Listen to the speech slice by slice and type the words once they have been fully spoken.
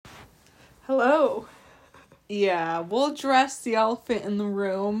Hello. Yeah, we'll address the elephant in the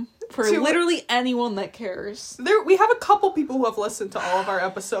room for literally anyone that cares. We have a couple people who have listened to all of our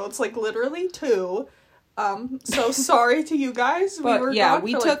episodes, like literally 2. So sorry to you guys. But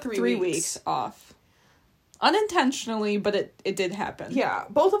we took 3 weeks off. Unintentionally, but it did happen. Yeah,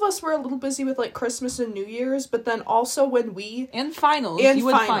 both of us were a little busy with like Christmas and New Year's, but then also when we... And finals. And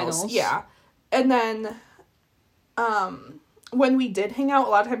finals, yeah. And then, when we did hang out, a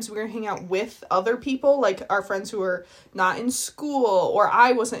lot of times we were hanging out with other people, like our friends who were not in school, or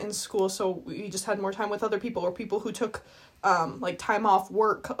I wasn't in school, so we just had more time with other people, or people who took, like, time off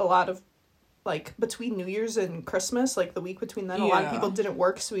work a lot of, like, between New Year's and Christmas, like, the week between then, a lot of people didn't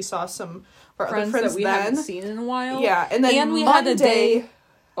work, so we saw some of our other friends that we haven't seen in a while. Yeah, and then we Monday... had a day...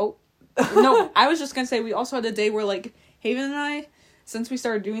 Oh, no, I was just gonna say, we also had a day where, like, Haven and I, since we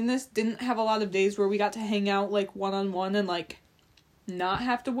started doing this, didn't have a lot of days where we got to hang out, like, one-on-one and, like, not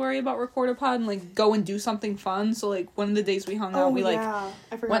have to worry about Record-a-Pod and, like, go and do something fun. So, like, one of the days we hung out, we, like,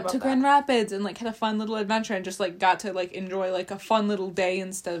 went to Grand Rapids and, like, had a fun little adventure and just, like, got to, like, enjoy, like, a fun little day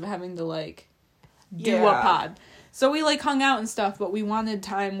instead of having to, like, do a pod. So we, like, hung out and stuff, but we wanted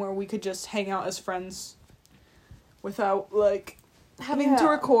time where we could just hang out as friends without, like, having to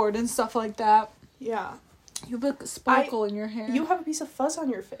record and stuff like that. Yeah. You have a sparkle in your hair. You have a piece of fuzz on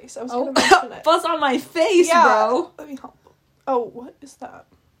your face. I was gonna mention it. Fuzz on my face, bro! Let me help. Oh, what is that?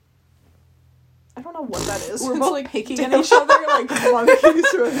 I don't know what that is. We're both like picking at each other like monkeys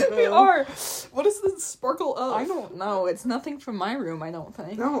right now. We are. What is the sparkle of? I don't know. It's nothing from my room, I don't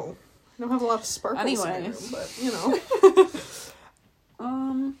think. No. I don't have a lot of sparkles in my room, but, you know.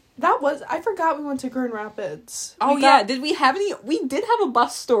 I forgot we went to Grand Rapids. Did we have any? We did have a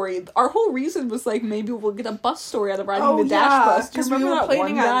bus story. Our whole reason was, like, maybe we'll get a bus story out of riding the Dash bus. Do you remember that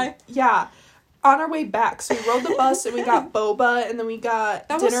one guy? Yeah. On our way back, so we rode the bus and we got boba and then we got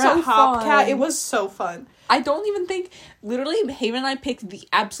dinner at Hopcat. It was so fun. I don't even think, literally, Haven and I picked the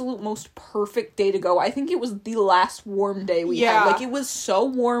absolute most perfect day to go. I think it was the last warm day we had. Like, it was so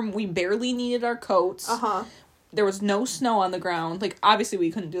warm, we barely needed our coats. There was no snow on the ground. Like, obviously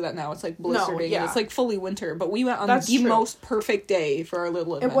we couldn't do that now. It's, like, blizzarding. It's, like, fully winter. But we went on the most perfect day for our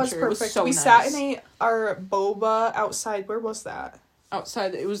little adventure. It was perfect. It was so nice. We sat and ate our boba outside. Where was that?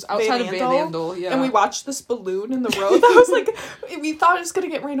 It was outside of Van Andel, yeah. And we watched this balloon in the road that was like, we thought it was going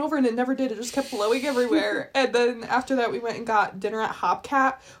to get rain over and it never did. It just kept blowing everywhere. And then after that we went and got dinner at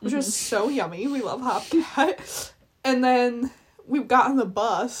Hopcat, which was so yummy. We love Hopcat. And then we got on the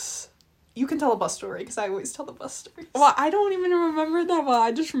bus. You can tell a bus story because I always tell the bus stories. Well, I don't even remember that well.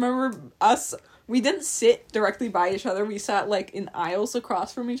 I just remember us... We didn't sit directly by each other. We sat, like, in aisles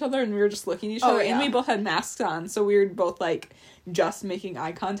across from each other, and we were just looking at each other. And we both had masks on, so we were both, like, just making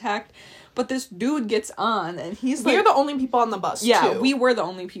eye contact. But this dude gets on, and he's, like... We're the only people on the bus, too. We were the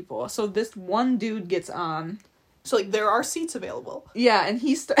only people. So this one dude gets on. So, like, there are seats available. Yeah, and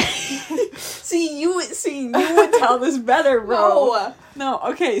he's... you would tell this better, bro. No,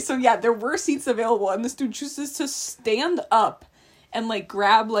 okay, so, yeah, there were seats available, and this dude chooses to stand up and, like,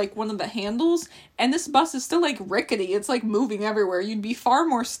 grab, like, one of the handles, and this bus is still, like, rickety. It's, like, moving everywhere. You'd be far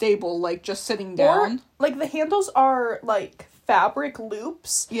more stable, like, just sitting down. Or, like, the handles are, like, fabric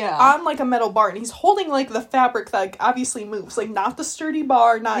loops on, like, a metal bar, and he's holding, like, the fabric that, like, obviously moves. Like, not the sturdy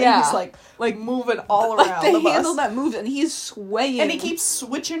bar, he's, like, moving all around the bus. The handle that moves, and he's swaying. And he keeps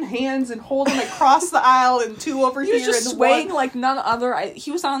switching hands and holding across the aisle and 2 over here. He was just swaying like none other.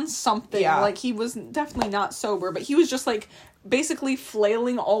 He was on something. Yeah. Like, he was definitely not sober, but he was just, like... basically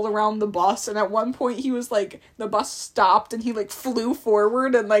flailing all around the bus, and at one point he was like, the bus stopped and he like flew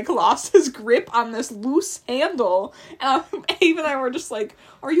forward and like lost his grip on this loose handle, and Abe and I were just like,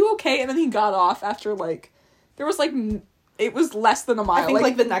 are you okay? And then he got off after like, there was like, it was less than a mile. I think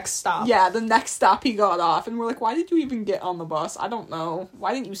like the next stop. Yeah, the next stop he got off, and we're like, why did you even get on the bus? I don't know.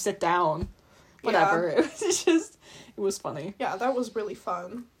 Why didn't you sit down? Whatever. Yeah. It was just, it was funny. Yeah, that was really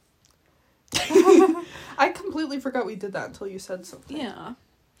fun. I completely forgot we did that until you said something. Yeah.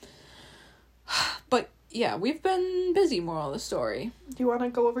 But, yeah, we've been busy, moral of the story. Do you want to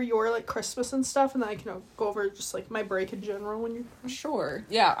go over your, like, Christmas and stuff, and then I can go over just, like, my break in general when you're... Sure.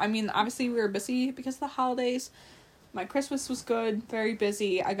 Yeah, I mean, obviously we were busy because of the holidays. My Christmas was good, very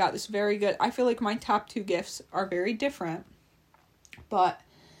busy. I got this very good... I feel like my top 2 gifts are very different. But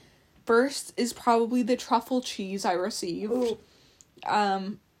first is probably the truffle cheese I received. Ooh.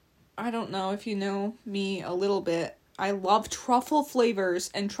 I don't know if you know me a little bit. I love truffle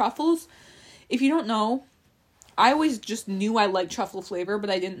flavors, and truffles, if you don't know, I always just knew I liked truffle flavor, but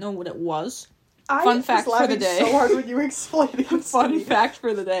I didn't know what it was. Fun fact for the day. So hard when you explained it. Fun fact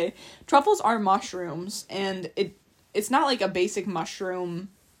for the day. Truffles are mushrooms, and it's not like a basic mushroom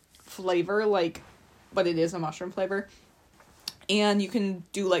flavor, like, but it is a mushroom flavor. And you can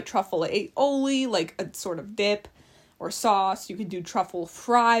do, like, truffle aioli, like, a sort of dip or sauce. You can do truffle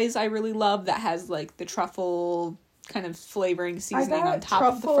fries, I really love, that has, like, the truffle kind of flavoring seasoning on top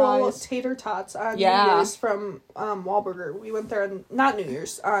of the fries. Tater tots on New Year's from Wahlburger. We went there on, not New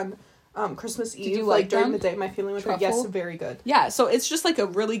Year's, on Christmas Eve. Did you like during them? the day, my family went there. Yes, very good. Yeah, so it's just, like, a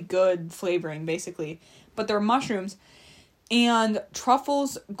really good flavoring, basically. But they're mushrooms. And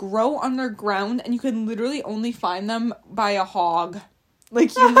truffles grow underground, and you can literally only find them by a hog.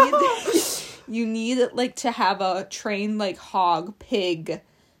 Like, you need, like, to have a trained, like, hog, pig,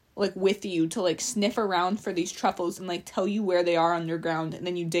 like, with you to, like, sniff around for these truffles and, like, tell you where they are underground, and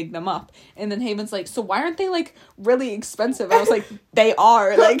then you dig them up. And then Haven's like, so why aren't they, like, really expensive? I was like, they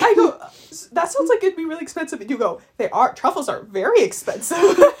are. Like, I go, that sounds like it'd be really expensive. And you go, truffles are very expensive.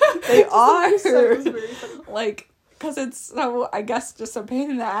 They are. Like, because it's so, I guess, just a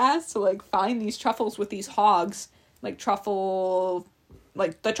pain in the ass to, like, find these truffles with these hogs. Like, truffle,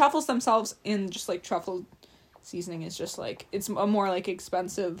 like, the truffles themselves in just, like, truffle seasoning is just, like, it's a more, like,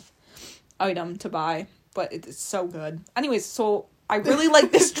 expensive item to buy. But it's so good. Anyways, so I really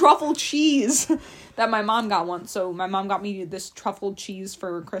like this truffle cheese that my mom got once. So my mom got me this truffle cheese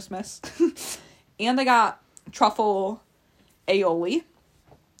for Christmas. And I got truffle aioli.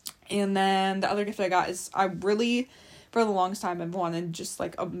 And then the other gift I got is, I really, for the longest time, I've wanted just,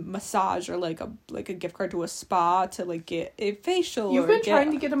 like, a massage or, like, a gift card to a spa to, like, get a facial. You've been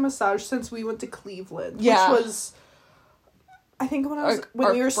trying to get a massage since we went to Cleveland. Yeah. Which was, I think when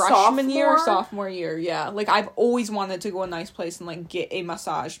we were freshman year or sophomore year. Yeah. Like, I've always wanted to go a nice place and, like, get a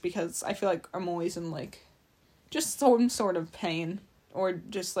massage because I feel like I'm always in, like, just some sort of pain or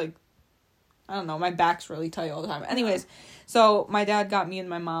just, like, I don't know, my back's really tight all the time. Anyways, so my dad got me and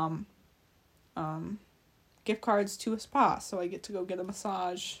my mom gift cards to a spa, so I get to go get a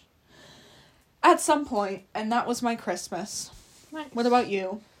massage at some point, and that was my Christmas. Nice. What about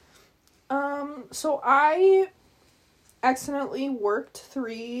you? So I accidentally worked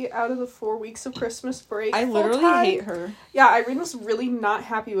 3 out of the 4 weeks of Christmas break. I literally full-time. hate her. Yeah, Irene was really not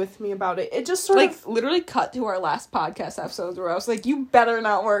happy with me about it. It just sort of literally cut to our last podcast episode where I was like, you better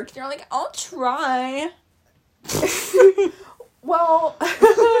not work. And you're like, I'll try. Well,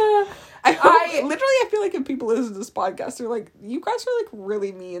 I feel like if people listen to this podcast, they're like, you guys are, like,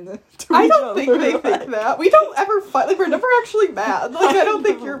 really mean to I each don't other. think they think that. We don't ever fight. Like, we're never actually mad. Like, I don't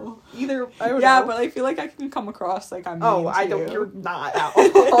think you're either. I don't know. Yeah, but I feel like I can come across like I'm mean to you. You're not at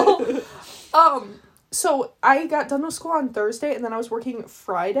all. So I got done with school on Thursday, and then I was working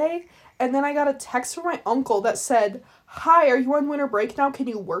Friday, and then I got a text from my uncle that said, "Hi, are you on winter break now? Can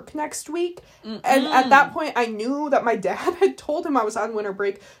you work next week?" And at that point, I knew that my dad had told him I was on winter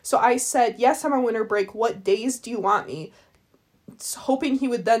break, so I said, "Yes, I'm on winter break. What days do you want me?" Hoping he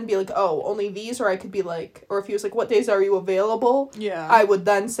would then be like, "Oh, only these," or I could be like, or if he was like, "What days are you available?" Yeah. I would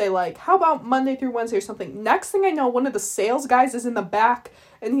then say, like, "How about Monday through Wednesday or something?" Next thing I know, one of the sales guys is in the back,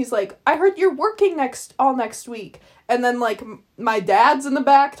 and he's like, "I heard you're working all next week." And then, like, my dad's in the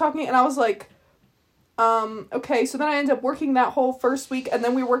back talking, and I was like, okay, so then I ended up working that whole first week, and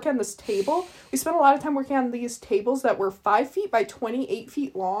then we were working on this table. We spent a lot of time working on these tables that were 5 feet by 28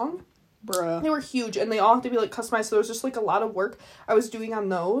 feet long. Bruh. They were huge, and they all had to be, like, customized, so there was just, like, a lot of work I was doing on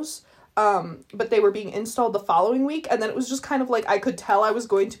those. But they were being installed the following week, and then it was just kind of, like, I could tell I was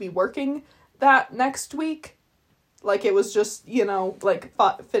going to be working that next week. Like, it was just, you know, like,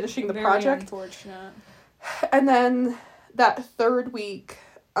 finishing the project. Unfortunate. And then that third week,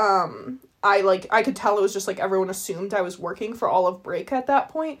 I could tell it was just, like, everyone assumed I was working for all of break at that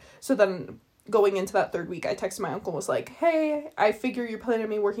point. So then going into that third week, I texted my uncle and was like, "Hey, I figure you're planning on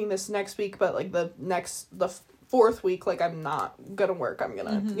me working this next week, but, like, the fourth week, like, I'm not gonna work. I'm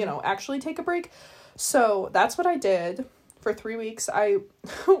gonna, you know, actually take a break." So that's what I did. For 3 weeks, I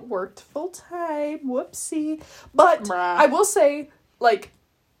worked full-time. Whoopsie. But I will say, like,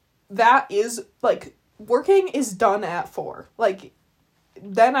 that is, like, working is done at 4. Like,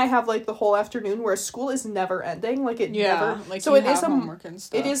 then I have, like, the whole afternoon where school is never ending. Like, it never... Like, so you it is homework and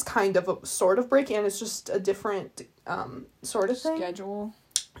stuff. It is kind of a sort of break, and it's just a different sort of thing. Schedule.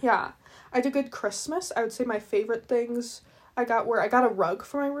 Yeah. I did good Christmas. I would say my favorite things I got a rug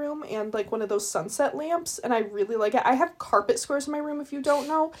for my room and, like, one of those sunset lamps, and I really like it. I have carpet squares in my room, if you don't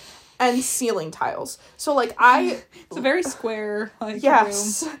know, and ceiling tiles. So, like, It's a very square, like,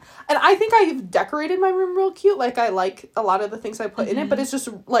 yes. room. And I think I've decorated my room real cute. Like, I like a lot of the things I put in it, but it's just,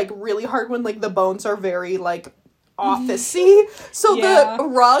 like, really hard when, like, the bones are very, like, office-y. So the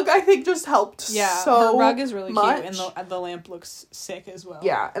rug, I think, just helped so her rug is really much. cute, and the lamp looks sick as well.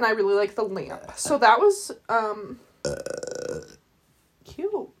 Yeah, and I really like the lamp. So that was,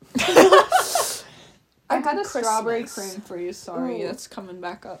 cute. had a Christmas. strawberry cream for you. Sorry, Ooh. that's coming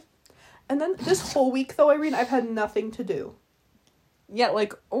back up. And then this whole week, though, Irene, I've had nothing to do. Yeah,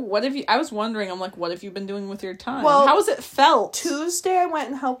 like, what have you... I was wondering, I'm like, what have you been doing with your time? Well, how has it felt? Tuesday, I went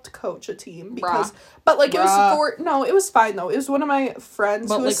and helped coach a team because... Bruh. But, like, it was Bruh. for... No, it was fine, though. It was one of my friends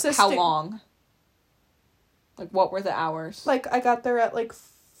But, who like, assisted... how long? Like, what were the hours? Like, I got there at, like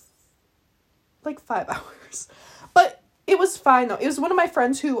 5 hours. But it was fine, though. It was one of my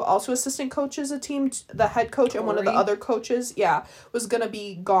friends who also assistant coaches a team. The head coach and one of the Tori? other coaches, was gonna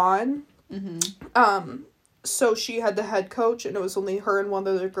be gone. Mm-hmm. So she had the head coach, and it was only her and one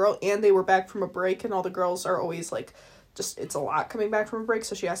other girl, and they were back from a break, and all the girls are always, like, just, it's a lot coming back from a break,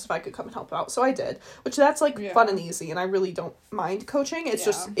 so she asked if I could come and help out, so I did, which that's, like, Yeah. fun and easy, and I really don't mind coaching, it's Yeah.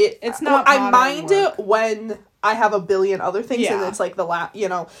 just, It's not I modern mind work. it when I have a billion other things, and Yeah. it's, like,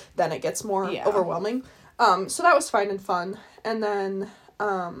 then it gets more Yeah. overwhelming, so that was fine and fun, and then,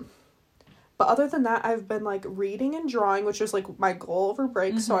 but other than that, I've been, like, reading and drawing, which was, like, my goal over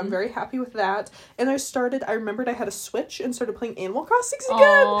break, so I'm very happy with that. And I remembered I had a Switch and started playing Animal Crossing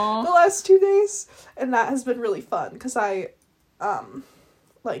again Aww. the last 2 days. And that has been really fun, because I,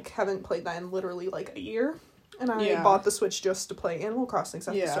 haven't played that in literally, like, a year. And I bought the Switch just to play Animal Crossing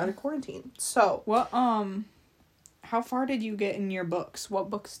after the start of quarantine. So. What, how far did you get in your books? What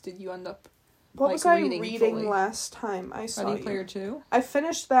books did you end up What like, was I reading reading fully? last time I saw Ready you? Player 2? I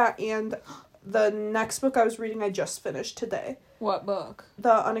finished that, and the next book I was reading I just finished today. What book?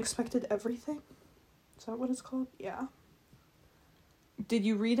 The Unexpected Everything? Is that what it's called? Yeah. Did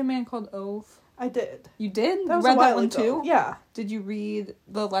you read A Man Called Ove? I did. You did? That You was read a while that one ago. too? Yeah. Did you read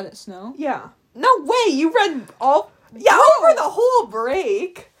The Let It Snow? Yeah. No way! You read all... Yeah, over the whole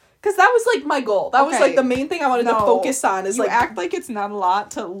break. Because that was, like, my goal. That was, Okay. like, the main thing I wanted to No. focus on is, You like... act like it's not a lot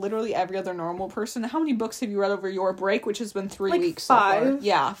to literally every other normal person. How many books have you read over your break, which has been 3 Like, weeks so far? 5.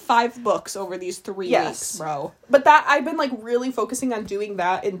 Yeah, 5 books over these 3 Yes. weeks, bro. But that, I've been, like, really focusing on doing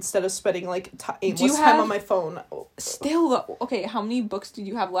that instead of spending, like, aimless time on my phone. Still, though, okay, how many books did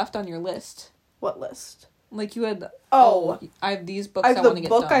you have left on your list? What list? Like, you had... Oh. I have these books I I, have want to the get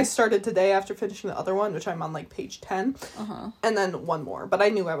book done. I started today after finishing the other one, which I'm on, like, page 10. Uh-huh. And then one more. But I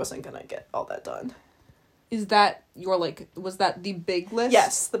knew I wasn't going to get all that done. Is that your, like... Was that the big list?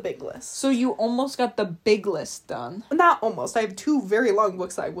 Yes, the big list. So you almost got the big list done. Not almost. I have 2 very long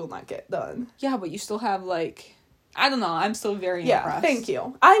books that I will not get done. Yeah, but you still have, like... I don't know. I'm still very Yeah, impressed. thank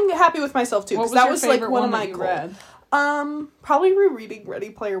you. I'm happy with myself, too, What because was that your was, like, favorite one of that my you goals. read? Probably rereading Ready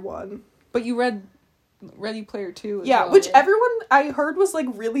Player One. But you read Ready Player 2 as Yeah, well, which yeah? everyone I heard was, like,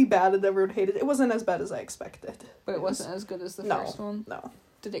 really bad and everyone hated. It wasn't as bad as I expected. But it wasn't as good as the No, first one? no.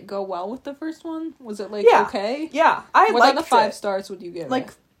 Did it go well with the first one? Was it, like, Yeah. okay? Yeah, I What liked out of 5 it. stars would you give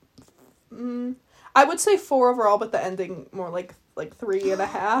Like, it? I would say 4 overall, but the ending more like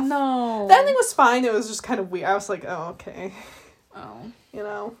 3.5. No. The ending was fine. It was just kind of weird. I was like, oh, okay. Oh. You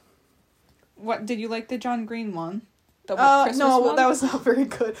know? What, did you like the John Green one? The Christmas No, one? that was not very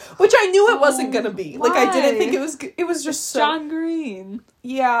good. Which I knew it wasn't gonna be. Like, I didn't why? think it was just so... John Green.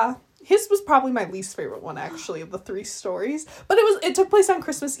 Yeah. His was probably my least favorite one, actually, of the 3 stories. But it took place on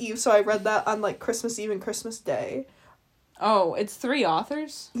Christmas Eve, so I read that on, like, Christmas Eve and Christmas Day. Oh, it's 3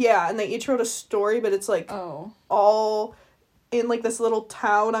 authors? Yeah, and they each wrote a story, but it's, like, Oh. all in, like, this little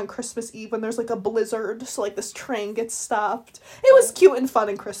town on Christmas Eve when there's, like, a blizzard, so, like, this train gets stopped. It was cute and fun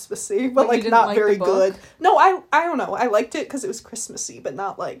and Christmassy, but you like, didn't not like very the book? good. No, I don't know. I liked it because it was Christmassy, but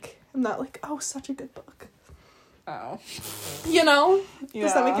not, like, I'm not like, oh, such a good book. Oh. You know? Yeah.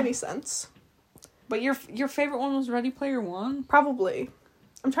 Does that make any sense? But your favorite one was Ready Player One? Probably.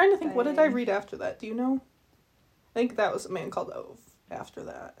 I'm trying to think, what did I Dang. read after that? Do you know? I think that was A Man Called Ove after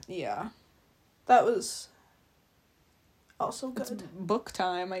that. Yeah. That was also It's good. book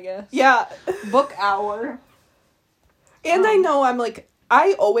time, I guess. Yeah. Book hour. And I know I'm like,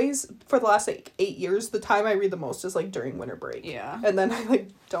 I always, for the last, like, 8 years, the time I read the most is, like, during winter break. Yeah. And then I, like,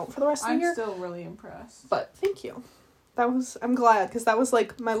 don't for the rest of the I'm year. still really impressed. But thank you. I'm glad, because that was,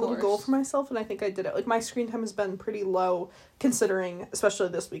 like, my little goal course. for myself, and I think I did it. Like, my screen time has been pretty low, considering, especially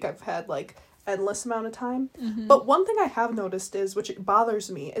this week, I've had, like, endless amount of time. Mm-hmm. But one thing I have noticed is, which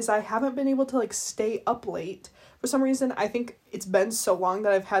bothers me, is I haven't been able to, like, stay up late. For some reason, I think it's been so long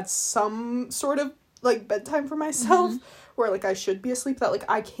that I've had some sort of, like, bedtime for myself, where, like, I should be asleep, that, like,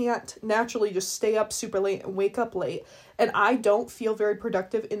 I can't naturally just stay up super late and wake up late. And I don't feel very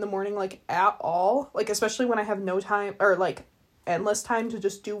productive in the morning, like, at all. Like, especially when I have no time, or, like, endless time to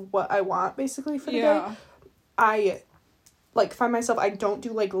just do what I want, basically, for the day. I, like, find myself, I don't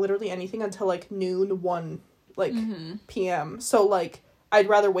do, like, literally anything until, like, noon, 1, like, p.m. So, like, I'd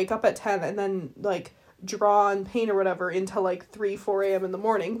rather wake up at 10 and then, like, draw and paint or whatever until like 3-4 a.m. in the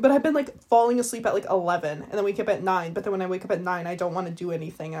morning, but I've been like falling asleep at like 11 and then wake up at 9, but then when I wake up at 9 I don't want to do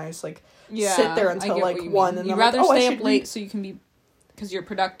anything and I just like sit there until like 1 and you'd I'm rather like, stay up late so you can be, because you're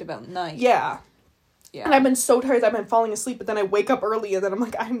productive at night. Yeah. And I've been so tired that I've been falling asleep, but then I wake up early and then I'm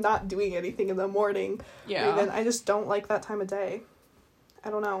like, I'm not doing anything in the morning. Yeah. Even I just don't like that time of day. I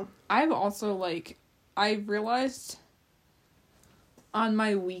don't know. I've also like, I've realized on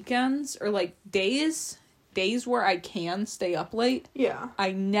my weekends or like days where I can stay up late. Yeah.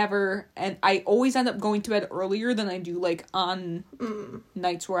 I always end up going to bed earlier than I do like on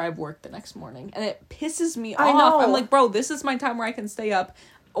nights where I've worked the next morning. And it pisses me off. know. I'm like, bro, this is my time where I can stay up.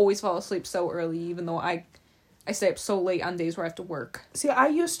 Always fall asleep so early, even though I stay up so late on days where I have to work. See, I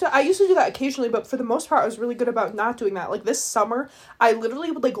used to do that occasionally, but for the most part, I was really good about not doing that. Like, this summer, I literally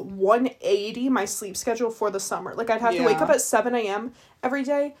would, like, 180 my sleep schedule for the summer. Like, I'd have to wake up at 7 a.m. every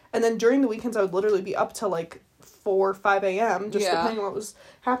day, and then during the weekends, I would literally be up till, like, 4 or 5 a.m., just depending on what was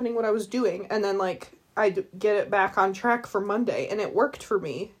happening, what I was doing. And then, like, I'd get it back on track for Monday, and it worked for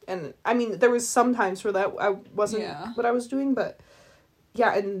me. And, I mean, there was some times where that I wasn't what I was doing, but...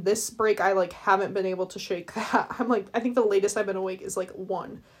 Yeah, and this break, I, like, haven't been able to shake that. I'm, like, I think the latest I've been awake is, like,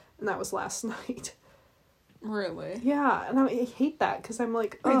 1, and that was last night. Really? Yeah, and I hate that, because I'm,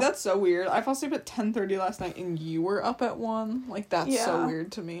 like, Wait, that's so weird. I fell asleep at 10:30 last night, and you were up at 1? Like, that's so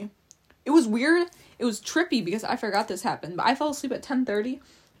weird to me. It was weird. It was trippy, because I forgot this happened, but I fell asleep at 10:30,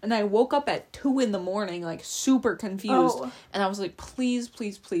 and I woke up at 2 in the morning, like, super confused, and I was like, please,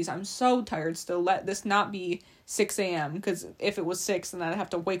 please, please, I'm so tired still, let this not be 6 a.m., because if it was 6, then I'd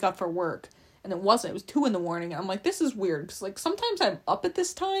have to wake up for work, and it wasn't, it was 2 in the morning, and I'm like, this is weird, because, like, sometimes I'm up at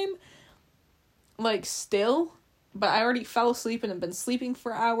this time, like, still, but I already fell asleep and have been sleeping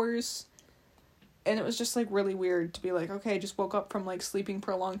for hours, and it was just, like, really weird to be like, okay, I just woke up from, like, sleeping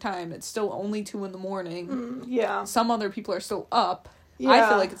for a long time, it's still only 2 in the morning, some other people are still up, I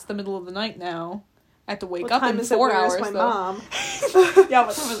feel like it's the middle of the night now, I have to wake up in 4 hours, Where's my mom? Yeah,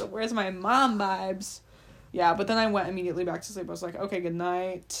 what time is it? Where's my mom vibes? Yeah, but then I went immediately back to sleep. I was like, okay, good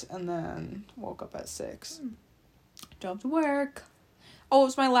night. And then woke up at 6. Drove to work. Oh, it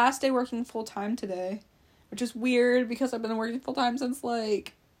was my last day working full-time today. Which is weird because I've been working full-time since,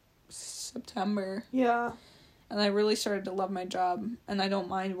 like, September. Yeah. And I really started to love my job. And I don't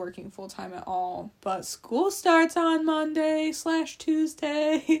mind working full-time at all. But school starts on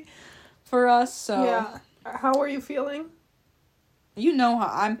Monday/Tuesday for us, so... Yeah. How are you feeling? You know how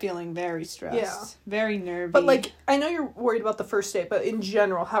I'm feeling, very stressed. Yeah. Very nervy. But, like, I know you're worried about the first day, but in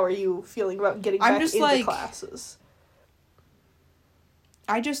general, how are you feeling about getting back into like, classes?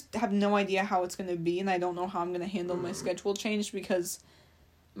 I just have no idea how it's going to be, and I don't know how I'm going to handle my schedule change, because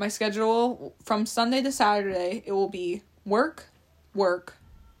my schedule from Sunday to Saturday, it will be work,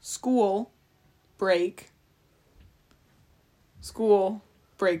 school, break,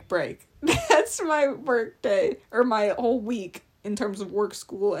 break. That's my work day, or my whole week. In terms of work,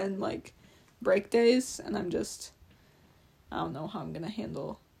 school, and, like, break days, and I don't know how I'm gonna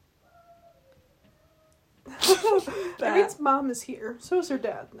handle Erin mom is here. So is her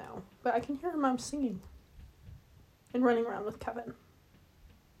dad now. But I can hear her mom singing. And running around with Kevin.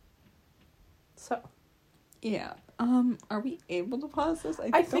 So. Yeah. Are we able to pause this?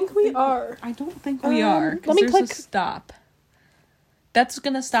 I think we are. I don't think we are. Let me click. A stop. That's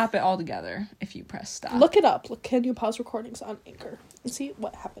gonna stop it altogether if you press stop. Look it up. Look, can you pause recordings on Anchor and see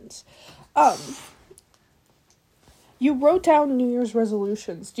what happens? You wrote down New Year's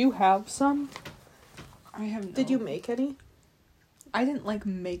resolutions. Do you have some? I have no. Did you make any? I didn't make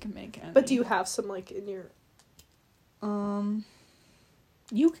any. But do you have some, like, in your...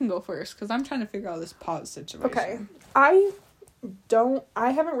 You can go first, because I'm trying to figure out this pause situation. Okay. I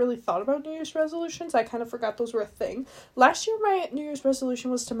haven't really thought about New Year's resolutions. I kind of forgot those were a thing. Last year, my New Year's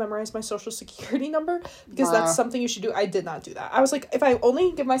resolution was to memorize my social security number, because that's something you should do. I did not do that. I was like, if I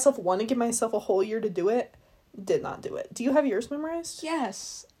only give myself one and give myself a whole year to do it, did not do it. Do you have yours memorized?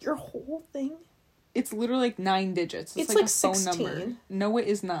 Yes. Your whole thing? It's literally like 9 digits. It's like a 16. Phone number. No, it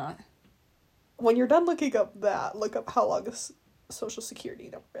is not. When you're done looking up that, look up how long a social security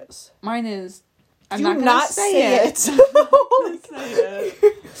number is. Mine is... I'm not gonna say it. Say it.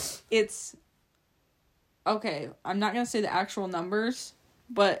 It's... Okay, I'm not going to say the actual numbers,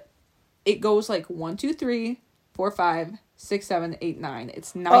 but it goes like 1, 2, 3, 4, 5, 6, 7, 8, 9.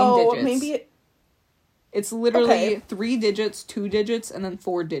 It's 9 digits. Maybe it's literally 3 digits, 2 digits, and then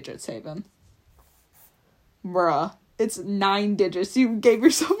 4 digits, Haven. Bruh. It's 9 digits. You gave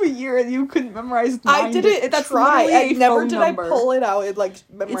yourself a year and you couldn't memorize 9 I didn't That's try. I never did number. I pull it out and, like,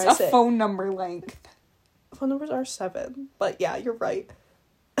 memorize it. It's a phone number length. Phone numbers are 7. But, yeah, you're right.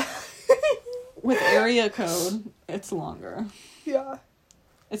 With area code, it's longer. Yeah.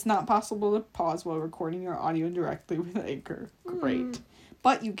 It's not possible to pause while recording your audio directly with Anchor. Great.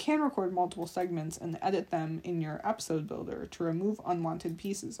 But you can record multiple segments and edit them in your episode builder to remove unwanted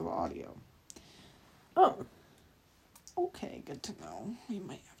pieces of audio. Oh. Okay, good to know. We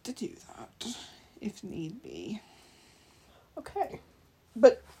might have to do that if need be. Okay.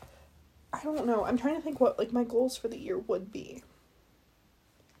 But I don't know. I'm trying to think what like my goals for the year would be.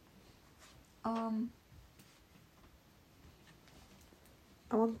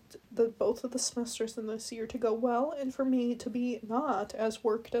 I want both of the semesters in this year to go well, and for me to be not as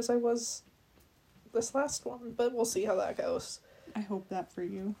worked as I was this last one. But we'll see how that goes. I hope that for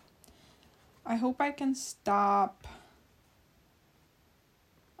you. I hope I can stop,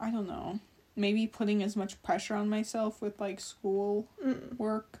 I don't know, maybe putting as much pressure on myself with, like, school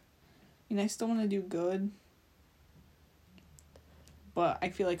work. I mean, I still want to do good. But I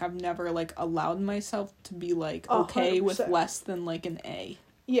feel like I've never, like, allowed myself to be, like, okay 100%. with less than, like, an A.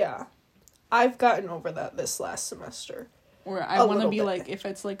 Yeah. I've gotten over that this last semester. Or I want to be, bit. like, if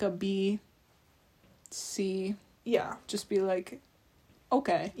it's, like, a B, C, Yeah. just be, like,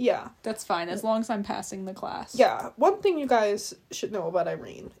 okay. Yeah. That's fine, as long as I'm passing the class. Yeah. One thing you guys should know about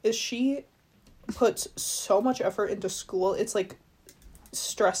Irene is she puts so much effort into school. It's, like,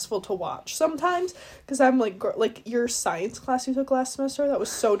 stressful to watch sometimes, because I'm like your science class you took last semester, that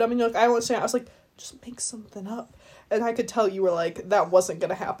was so dumb, and you're like, I don't understand. I was like, just make something up, and I could tell you were like, that wasn't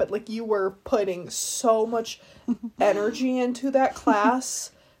gonna happen. Like, you were putting so much energy into that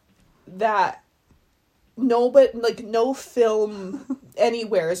class that no film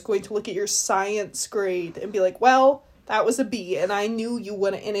anywhere is going to look at your science grade and be like, well, that was a B, and I knew you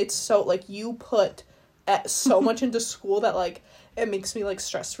wouldn't. And it's so, like, you put so much into school that, like, it makes me, like,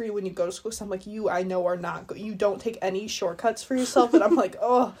 stress-free when you go to school. So I'm like, you, I know, are not you don't take any shortcuts for yourself. And I'm like,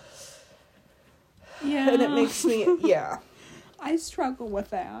 oh. Yeah. And it makes me, yeah. I struggle with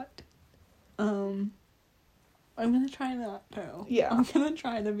that. I'm gonna try not to. Yeah. I'm gonna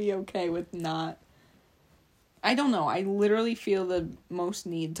try to be okay with not. I don't know. I literally feel the most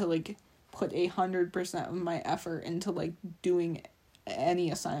need to, like, put 100% of my effort into, like, doing any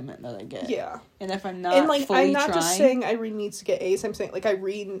assignment that I get. Yeah. And if I'm not, and, like, fully I'm not trying, just saying Irene needs to get A's. I'm saying, like,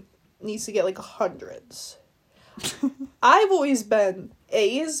 Irene needs to get, like, 100s. I've always been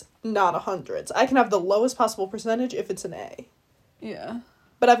A's, not 100s. I can have the lowest possible percentage if it's an A. Yeah.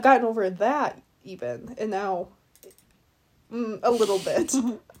 But I've gotten over that, even. And now, a little bit.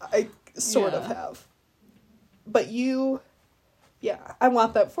 I sort of have. But you, yeah, I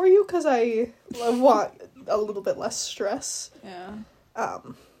want that for you, because I want a little bit less stress. Yeah.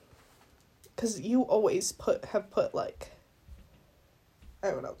 Because you always have put, like,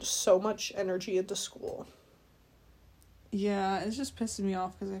 I don't know, just so much energy into school. Yeah, it's just pissing me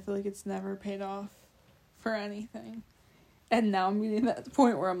off because I feel like it's never paid off for anything. And now I'm getting to that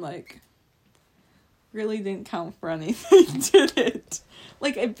point where I'm like, really didn't count for anything, did it?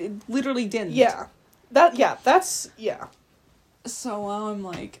 Like, it literally didn't. Yeah. That's. So I'm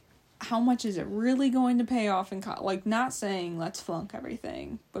like, how much is it really going to pay off in college? Like, not saying let's flunk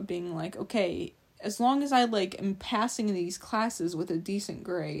everything, but being like, okay, as long as I, like, am passing these classes with a decent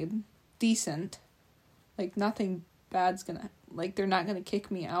grade, like, nothing bad's gonna, like, they're not gonna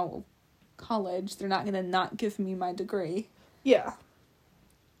kick me out of college, they're not gonna not give me my degree. Yeah.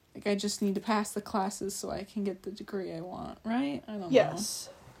 Like, I just need to pass the classes so I can get the degree I want, right? I don't know. Yes.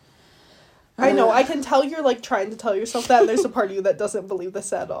 I know, I can tell you're, like, trying to tell yourself that, and there's a part of you that doesn't believe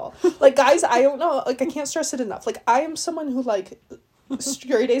this at all. Like, guys, I don't know, like, I can't stress it enough. Like, I am someone who, like,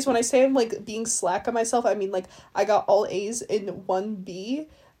 straight A's, when I say I'm, like, being slack on myself, I mean, like, I got all A's in 1B,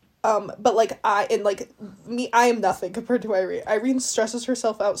 but, like, I am nothing compared to Irene. Irene stresses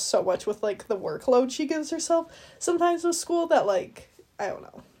herself out so much with, like, the workload she gives herself sometimes with school that, like, I don't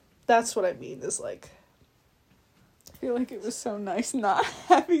know. That's what I mean, is, like... I feel like it was so nice not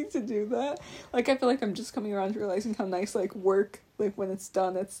having to do that. Like, I feel like I'm just coming around to realizing how nice, like, work, like, when it's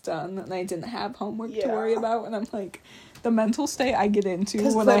done, and I didn't have homework to worry about, and I'm like, the mental state I get into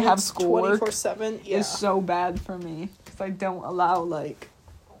when I have schoolwork 24/7, is so bad for me, because I don't allow, like,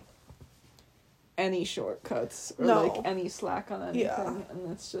 any shortcuts, or, like, any slack on anything,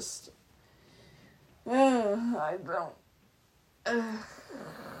 and it's just, I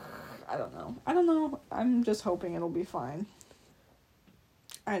don't know. I'm just hoping it'll be fine.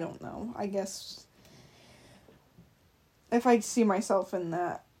 I don't know. I guess if I see myself in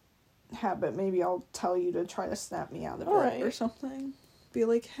that habit, maybe I'll tell you to try to snap me out of it or something. Be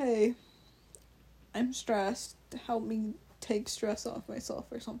like, hey, I'm stressed. Help me take stress off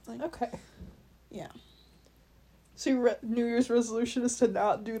myself or something. Okay. Yeah. So your New Year's resolution is to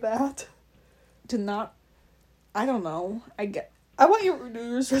not do that? to not, I don't know, I want your New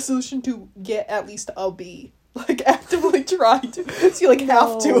Year's resolution to get at least a B. Like, actively try to. So you, like,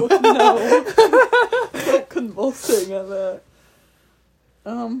 have to. No. Convulsing at that.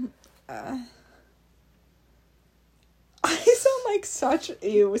 I sound like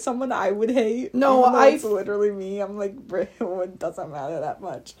someone I would hate. No, it's literally me. I'm like, it doesn't matter that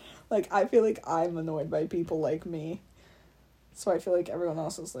much. Like, I feel like I'm annoyed by people like me. So I feel like everyone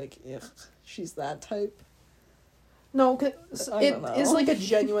else is like, ugh, she's that type. No, cause it don't know. is, like, a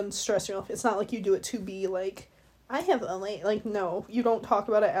genuine stress relief. It's not like you do it to be, like, I have a late, like, no. You don't talk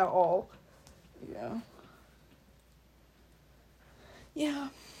about it at all. Yeah. Yeah.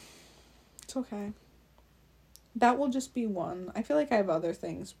 It's okay. That will just be one. I feel like I have other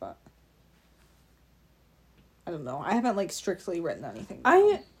things, but I don't know. I haven't, like, strictly written anything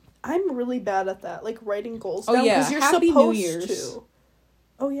down. I'm really bad at that, like, writing goals down. Oh, yeah. Because you're Happy supposed New Year's. to.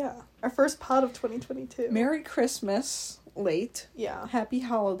 Oh, yeah. Our first pod of 2022. Merry Christmas, late. Yeah. Happy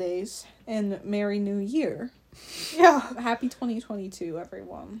Holidays, and Merry New Year. Yeah. Happy 2022,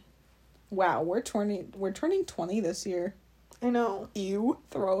 everyone. Wow, we're turning 20 this year. I know. Ew,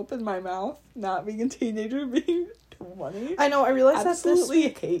 throw up in my mouth. Not being a teenager, being 20. I know, I realized that this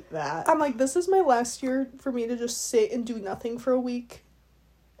week. Hate that. I'm like, this is my last year for me to just sit and do nothing for a week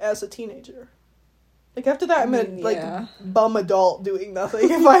as a teenager. Like, after that, I'm a bum adult doing nothing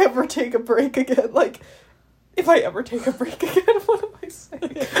if I ever take a break again. Like, if I ever take a break again, what am I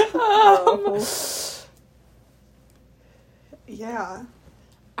saying? Yeah.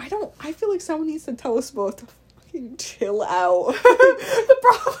 I feel like someone needs to tell us both to fucking chill out. The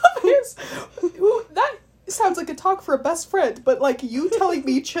problem is, that sounds like a talk for a best friend, but, like, you telling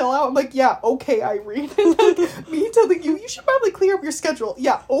me chill out, I'm like, yeah, okay, Irene. And, like, me telling you should probably clear up your schedule.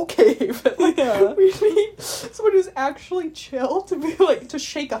 Yeah, okay. But, like, we need someone who's actually chill to be, like, to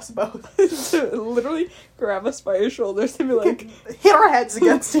shake us both. To literally grab us by our shoulders and be like, hit our heads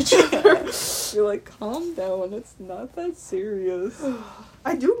against each other. You're like, calm down, it's not that serious.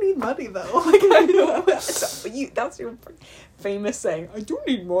 I do need money, though. Like, I know. That's your famous saying. I do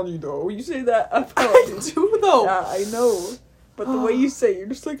need money, though. You say that about I do, though. Yeah, I know. But the way you say it, you're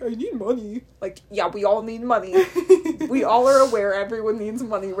just like, I need money. Like, yeah, we all need money. We all are aware everyone needs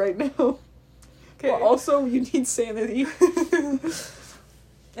money right now. Okay. But also, you need sanity.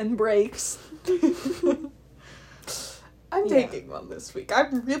 And breaks. I'm taking one this week.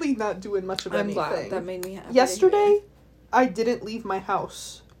 I'm really not doing much of anything. I'm glad. That made me happy. Yesterday, I didn't leave my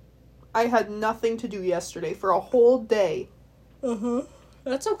house. I had nothing to do yesterday for a whole day. Uh-huh.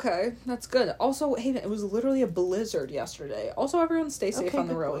 That's okay. That's good. Also, hey, it was literally a blizzard yesterday. Also, everyone stay safe on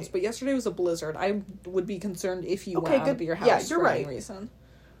the roads. Point. But yesterday was a blizzard. I would be concerned if you went out of your house for any reason.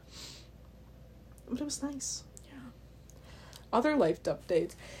 But it was nice. Yeah. Other life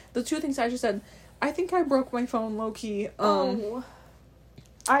updates. The two things I just said. I think I broke my phone low-key.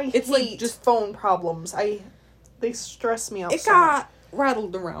 I hate like just phone problems. They stress me out. It got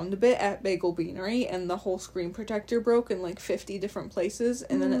rattled around a bit at Bagel Beanery, and the whole screen protector broke in like 50 different places,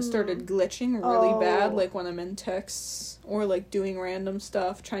 and then it started glitching really bad, like when I'm in texts or like doing random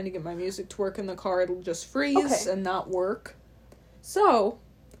stuff, trying to get my music to work in the car, it'll just freeze and not work. So,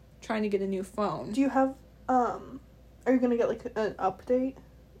 trying to get a new phone. Do you have are you gonna get like an update?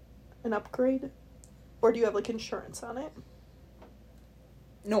 An upgrade? Or do you have like insurance on it?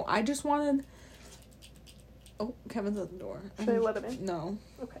 No, I just wanted... Oh, Kevin's at the door. Should I let him in? No.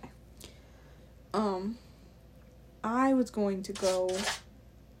 Okay. I was going to go...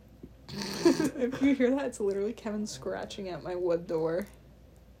 If you hear that, it's literally Kevin scratching at my wood door.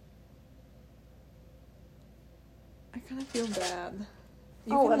 I kind of feel bad.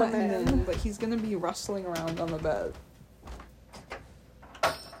 You can let him in, but he's gonna be rustling around on the bed.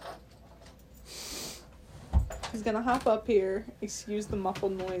 He's gonna hop up here. Excuse the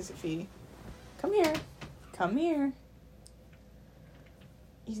muffled noise if he... Come here. Come here.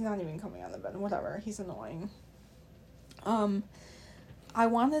 He's not even coming on the bed. Whatever. He's annoying. I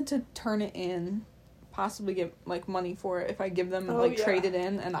wanted to turn it in. Possibly get, like, money for it if I give them, trade it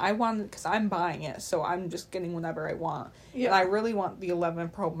in. And I wanted... Because I'm buying it, so I'm just getting whatever I want. Yeah. And I really want the 11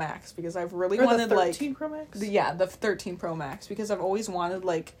 Pro Max, because I've really wanted, the 13 Pro Max? The 13 Pro Max, because I've always wanted,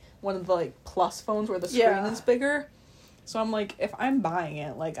 like, one of the, like, plus phones where the screen is bigger. So I'm like, if I'm buying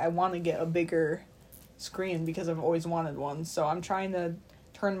it, like, I want to get a bigger screen, because I've always wanted one. So I'm trying to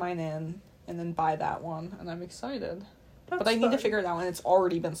turn mine in and then buy that one, and I'm excited. But I need to figure it out, and it's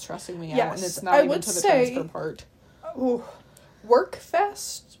already been stressing me out, and it's not even to the transfer part. Work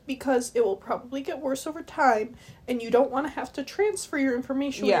fast, because it will probably get worse over time, and you don't want to have to transfer your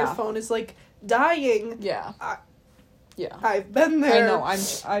information when your phone is, like, dying. Yeah. Yeah. I've been there. I know.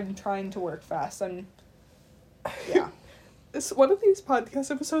 I'm trying to work fast. Yeah. This one of these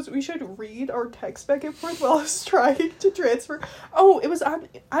podcast episodes, we should read our text back and forth while I was trying to transfer. Oh, I was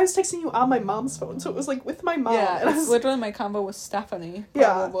texting you on my mom's phone, so it was like with my mom. Yeah, and it's literally my combo with Stephanie,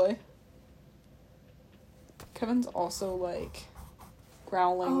 probably. Yeah. Kevin's also, like,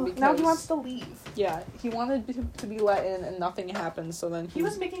 growling because... Now he wants to leave. Yeah, he wanted to be let in and nothing happened, so then he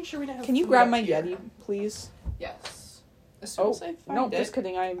was making sure we didn't have Can you grab my Yeti, please? Yes. As soon as I find no, just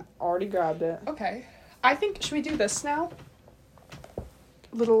kidding, I already grabbed it. Okay. I think, should we do this now?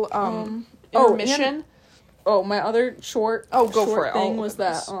 Little, intermission? My other short go for it. thing was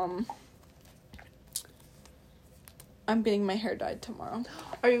that, I'm getting my hair dyed tomorrow.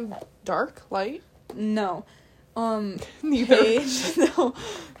 Are you dark, light? No. Neither.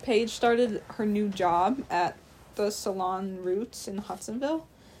 Paige started her new job at the Salon Roots in Hudsonville.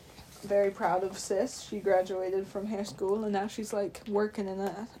 Very proud of sis. She graduated from hair school and now she's like working in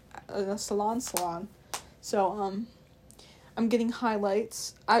a salon. So I'm getting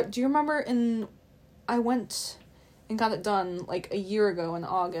highlights. Do you remember I went and got it done like a year ago in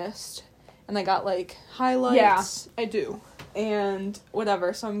August and I got like highlights. Yeah, I do. And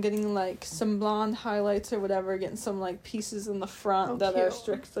whatever, so I'm getting like some blonde highlights or whatever, getting some like pieces in the front that are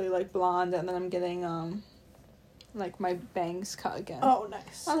strictly like blonde, and then I'm getting like my bangs cut again. Oh,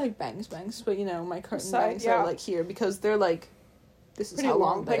 nice. I like bangs, but you know, my curtain bangs are like here because they're like, this is pretty how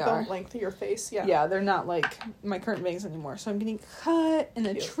long they are. Like the length of your face, yeah. Yeah, they're not like my curtain bangs anymore, so I'm getting cut and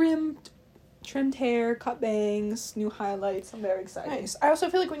a trimmed hair, cut bangs, new highlights. I'm very excited. Nice. I also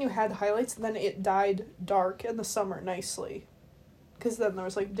feel like when you had highlights, then it dyed dark in the summer nicely. Because then there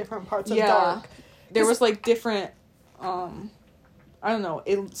was, like, different parts of dark. There was, like, different, I don't know,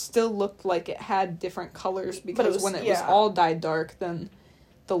 it still looked like it had different colors because when it was all dyed dark, then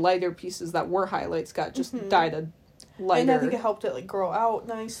the lighter pieces that were highlights got just dyed a lighter. And I think it helped it, like, grow out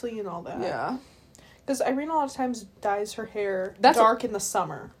nicely and all that. Yeah. Because Irene a lot of times dyes her hair dark in the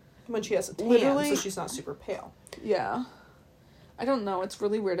summer. When she has a tan, so she's not super pale. Yeah. I don't know, it's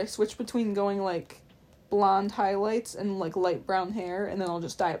really weird. I switch between going, like, blonde highlights and, like, light brown hair, and then I'll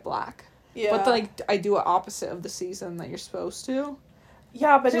just dye it black. Yeah. But, like, I do it opposite of the season that you're supposed to.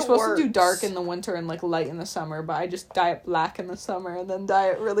 Yeah, but you're supposed to do dark in the winter and, like, light in the summer, but I just dye it black in the summer and then dye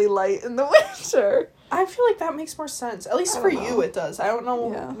it really light in the winter. I feel like that makes more sense. At least for you it does. I don't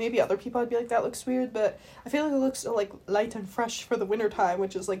know. Yeah. Maybe other people I'd be like, that looks weird, but I feel like it looks, like, light and fresh for the wintertime,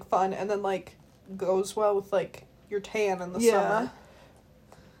 which is, like, fun, and then, like, goes well with, like, your tan in the summer.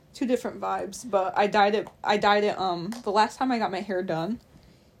 Two different vibes, but I dyed it, the last time I got my hair done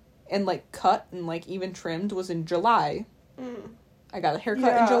and, like, cut and, like, even trimmed was in July. I got a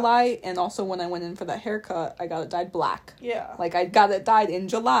haircut in July, and also when I went in for that haircut, I got it dyed black. Yeah. Like, I got it dyed in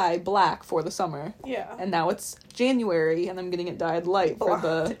July black for the summer. Yeah. And now it's January, and I'm getting it dyed light for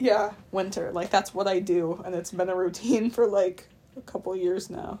the winter. Like, that's what I do, and it's been a routine for, like, a couple years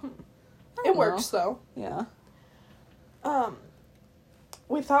now. It works, though. Yeah.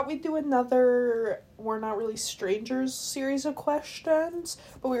 We thought we'd do another We're Not Really Strangers series of questions,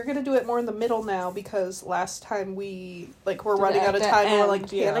 but we were going to do it more in the middle now because last time we, like, were running out of time and we're, like,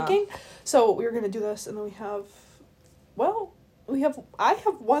 panicking. So we were going to do this, and then I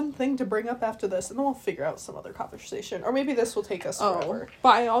have one thing to bring up after this, and then we'll figure out some other conversation. Or maybe this will take us forever.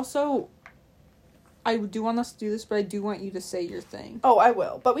 But I do want us to do this, but I do want you to say your thing. Oh, I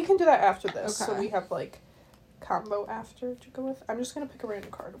will. But we can do that after this. Okay. So we have, like, combo after to go with. I'm just gonna pick a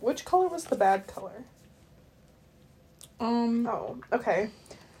random card. Which color was the bad color? Oh, okay.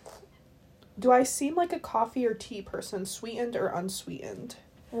 Do I seem like a coffee or tea person, sweetened or unsweetened?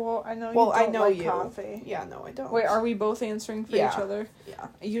 Well, I know you don't like coffee. Yeah, no, I don't. Wait, are we both answering for each other? Yeah.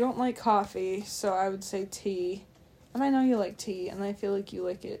 You don't like coffee, so I would say tea. And I know you like tea, and I feel like you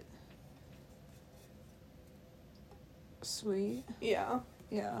like it sweet. Yeah.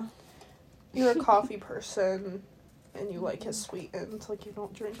 Yeah. You're a coffee person, and you like his sweetened. Like, you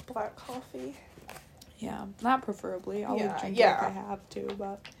don't drink black coffee. Yeah, not preferably. I'll drink it if I have to,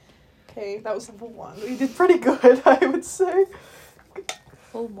 but... Okay, that was level 1. We did pretty good, I would say.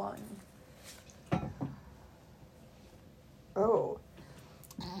 Level 1. Oh.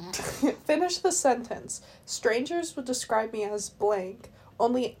 Finish the sentence. Strangers would describe me as blank.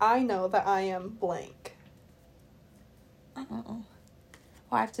 Only I know that I am blank. Uh-oh.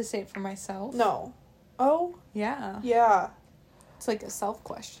 Oh, I have to say it for myself? No. Oh? Yeah. Yeah. It's like a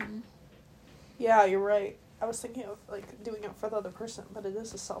self-question. Yeah, you're right. I was thinking of, like, doing it for the other person, but it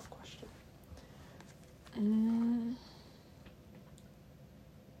is a self-question. I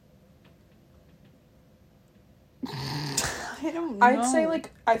don't know. I'd say,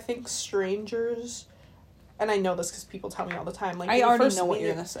 like, I think strangers and I know this because people tell me all the time, like, I when you already first know what meet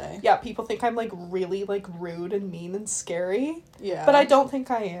you're me- gonna say. Yeah, people think I'm, like, really, like, rude and mean and scary. Yeah. But I don't think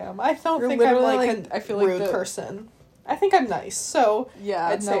I am. I don't You're think I'm, literally, like, I feel rude like the person. I think I'm nice, so... Yeah,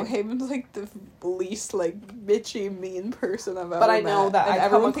 I'd no, say- Haven's like the least like bitchy, mean person I've ever But I met. know that and I come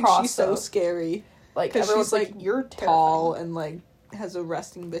everyone thinks across she's so though. scary. Like, 'Cause everyone's she's, like, like, you're Tall terrifying. and like has a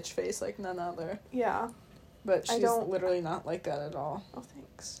resting bitch face like none other. Yeah. But I she's don't- literally not like that at all. Oh,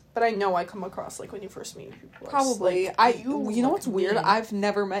 thanks. But I know I come across, like, when you first meet people. Probably. Like, You know look what's weird? mean. I've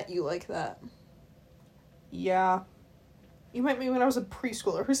never met you like that. Yeah. You met me when I was a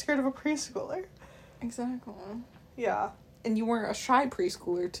preschooler. Who's scared of a preschooler? Exactly. Yeah. And you were a shy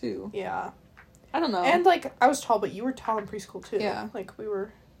preschooler too. Yeah. I don't know. And, like, I was tall, but you were tall in preschool, too. Yeah. Like, we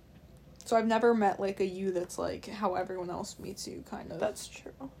were... so I've never met like a you that's like how everyone else meets you, kind of. That's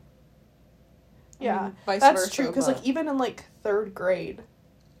true. I Yeah. mean, vice That's versa, true, because, but- like, even in, like, 3rd grade,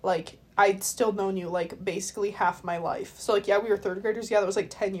 like, I'd still known you, like, basically half my life. So, like, yeah, we were 3rd graders. Yeah, that was, like,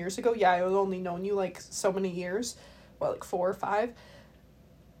 10 years ago. Yeah, I had only known you, like, so many years. What, like, 4 or 5?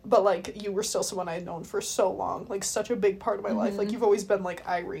 But, like, you were still someone I had known for so long. Like, such a big part of my life. Like, Mhm. you've always been, like,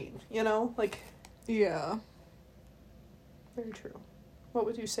 Irene, you know? Like, Yeah. very true. What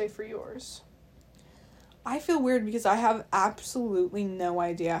would you say for yours? I feel weird because I have absolutely no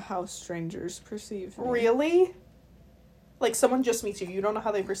idea how strangers perceive me. Really? Like, someone just meets you. You don't know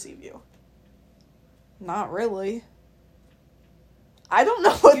how they perceive you. Not really. I don't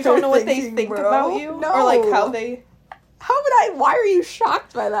know what You they're don't know what they thinking, think bro. about you? No. Or, like, how they... How would I... Why are you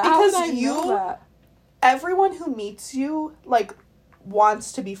shocked by that? Because how would I know you- that? Everyone who meets you, like,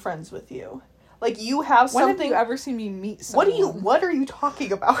 wants to be friends with you. Like, you have When something... have you ever seen me meet someone? What are you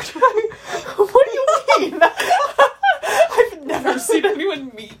talking about? What do you mean? I've never seen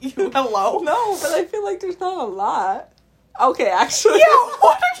anyone meet you. Hello? No, but I feel like there's not a lot. Okay, actually. Yeah,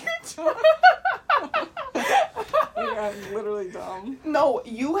 what are you doing? Yeah, I'm literally dumb. No,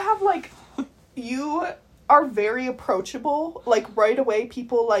 you have, like, you are very approachable. Like, right away,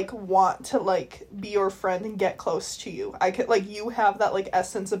 people, like, want to, like, be your friend and get close to you. I could, like, you have that, like,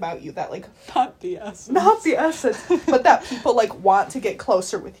 essence about you that, like, Not the essence. not the essence, but that people, like, want to get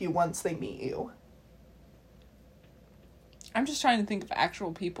closer with you once they meet you. I'm just trying to think of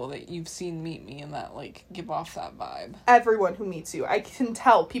actual people that you've seen meet me and that, like, give off that vibe. Everyone who meets you, I can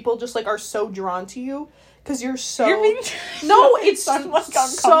tell. People just, like, are so drawn to you because you're so... You're being... No, it's I'm, like,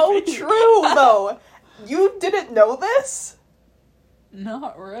 so uncomfy. true, though. You didn't know this?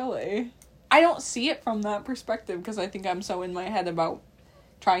 Not really. I don't see it from that perspective because I think I'm so in my head about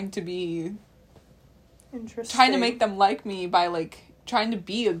trying to be... Interesting. Trying to make them like me by, like, trying to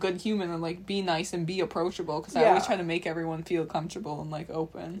be a good human and, like, be nice and be approachable because I always Yeah. try to make everyone feel comfortable and, like,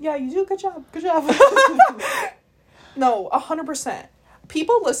 open. Yeah, you do a good job. Good job. No, 100%.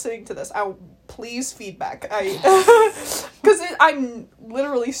 People listening to this, please feedback. Because I'm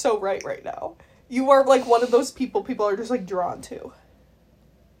literally so right now. You are, like, one of those people are just, like, drawn to.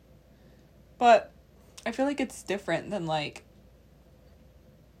 But I feel like it's different than, like...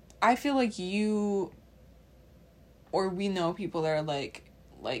 I feel like you... Or we know people that are, like...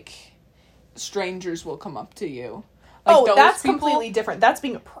 Strangers will come up to you. Like, Oh, those that's people- completely different. That's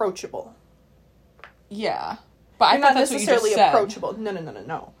being approachable. Yeah. But You're I not thought that's what you just necessarily said. approachable.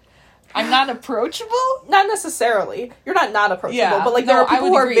 No. I'm not approachable? Not necessarily. You're not approachable, Yeah. but, like, no, there are I people would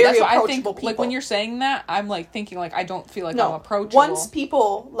who are agree. very That's what I approachable think, people. like, when you're saying that, I'm, like, thinking, like, I don't feel like No, I'm approachable. once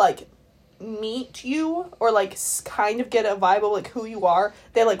people, like, meet you or, like, kind of get a vibe of, like, who you are,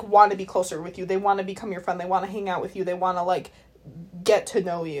 they, like, want to be closer with you. They want to become your friend. They want to hang out with you. They want to, like, get to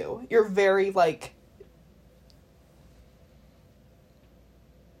know you. You're very, like...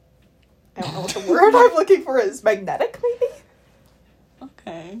 I don't know what the word I'm looking for is. Magnetic, maybe?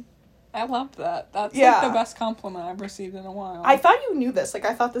 Okay. I love that. That's, Yeah. like, the best compliment I've received in a while. I thought you knew this. Like,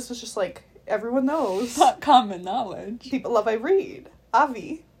 I thought this was just, like, everyone knows. Not common knowledge. People love I read.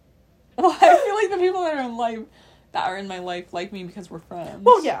 Avi. Well, I feel like the people that are in my life like me because we're friends.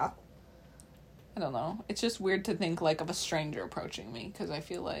 Well, yeah. I don't know. It's just weird to think, like, of a stranger approaching me, because I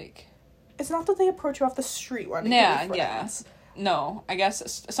feel like... It's not that they approach you off the street wanting Yeah, to be yeah. friends. No, I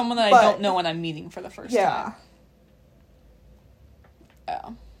guess someone that But- I don't know and I'm meeting for the first Yeah. time. Yeah.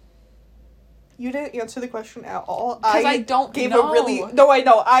 You didn't answer the question at all. Because I don't gave know. a really... No, I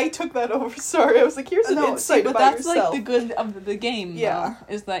know. I took that over. Sorry. I was like, here's an insight but about that's yourself. like the good of the game. Yeah.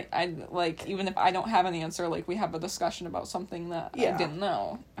 Though, is that I like even if I don't have an answer, like we have a discussion about something that Yeah. I didn't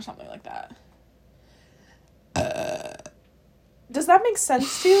know or something like that. Does that make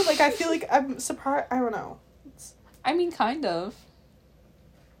sense to you? Like, I feel like I'm surprised. I don't know. I mean, kind of.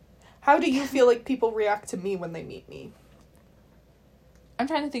 How do you feel like people react to me when they meet me? I'm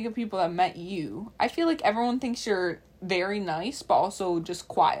trying to think of people that met you. I feel like everyone thinks you're very nice, but also just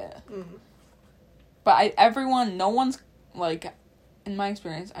quiet. Mm-hmm. But no one's, like, in my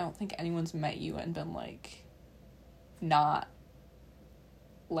experience, I don't think anyone's met you and been, like, not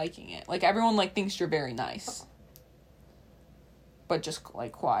liking it. Like, everyone, like, thinks you're very nice. But just,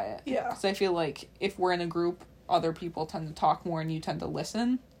 like, quiet. Yeah. Because I feel like if we're in a group, other people tend to talk more and you tend to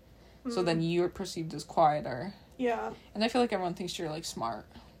listen. Mm-hmm. So then you're perceived as quieter. Yeah. And I feel like everyone thinks you're, like, smart.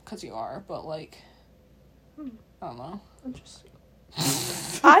 Because you are. But, like, I don't know. Interesting.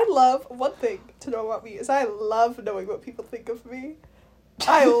 I love, one thing to know about me is I love knowing what people think of me.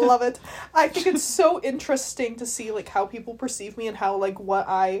 I love it. I think it's so interesting to see, like, how people perceive me and how, like, what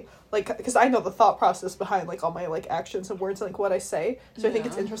I, like, because I know the thought process behind, like, all my, like, actions and words and, like, what I say. So I think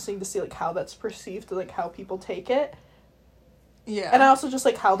it's interesting to see, like, how that's perceived and, like, how people take it. Yeah. And I also just,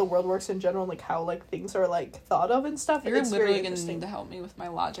 like, how the world works in general and, like, how, like, things are, like, thought of and stuff. You're it's literally going to need to help me with my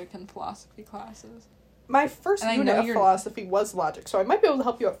logic and philosophy classes. My first unit of philosophy was logic, so I might be able to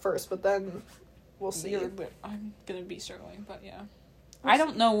help you at first, but then we'll see. I'm going to be struggling, but yeah. I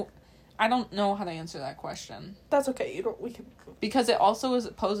don't know how to answer that question. That's okay. Because it also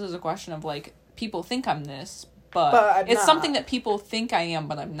poses a question of, like, people think I'm this, but it's not. Something that people think I am,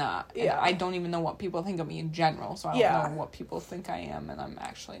 but I'm not. And I don't even know what people think of me in general, so I don't know what people think I am, and I'm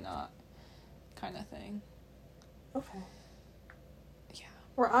actually not, kind of thing. Okay. Yeah.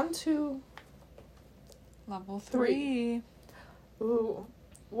 We're on to level 3. Ooh.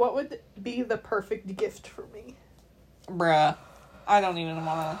 What would be the perfect gift for me? Bruh. I don't even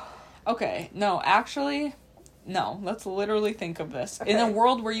want to... Okay, no, actually... No, let's literally think of this. Okay. In a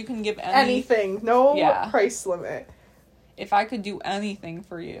world where you can give anything. No price limit. If I could do anything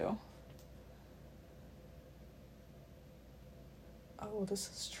for you... Oh, this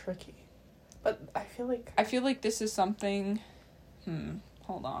is tricky. But I feel like... I feel like this is something...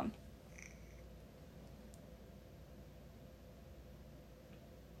 Hold on.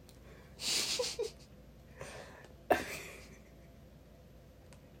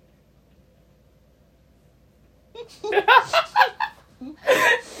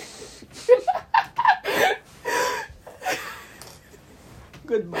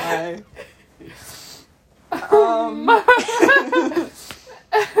 Goodbye.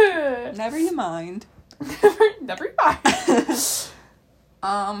 Never you mind. Never you mind.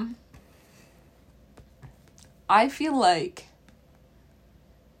 I feel like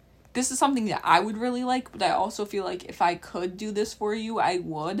this is something that I would really like, but I also feel like if I could do this for you, I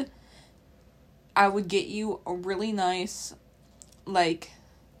would get you a really nice, like,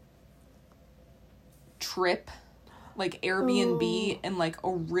 trip, like, Airbnb, and, like,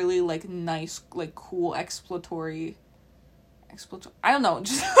 a really, like, nice, like, cool exploratory, I don't know,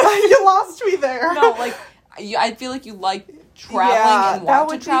 just... You lost me there. No, like, I feel like you like traveling and want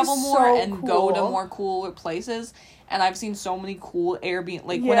to travel more and go to more cooler places, and I've seen so many cool Airbnb,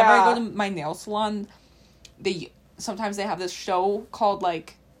 like, whenever I go to my nail salon, sometimes they have this show called,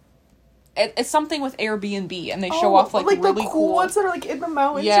 like, it's something with Airbnb, and they show off, like really the cool ones that are, like, in the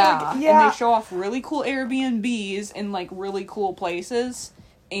mountains. Yeah, and they show off really cool Airbnbs in, like, really cool places,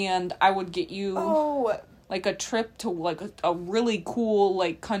 and I would get you, like, a trip to, like, a really cool,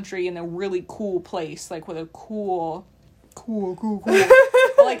 like, country in a really cool place, like, with a cool,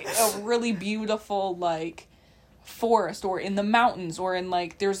 like, a really beautiful, like, forest, or in the mountains, or in,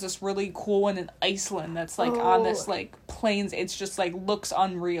 like, there's this really cool one in Iceland that's, like, on this, like, plains. It's just, like, looks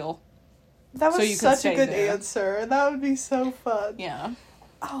unreal. That was such a good answer. That would be so fun. Yeah.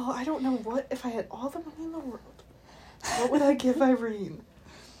 Oh, I don't know what, if I had all the money in the world, what would I give Irene?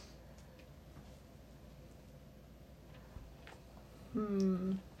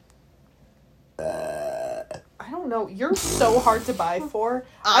 I don't know. You're so hard to buy for.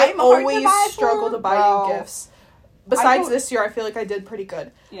 I always struggle to buy you gifts. Besides this year, I feel like I did pretty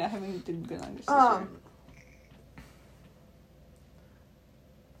good. Yeah, I haven't did good on this year.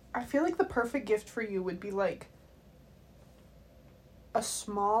 I feel like the perfect gift for you would be, like, a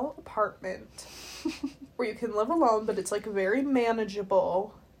small apartment where you can live alone, but it's, like, very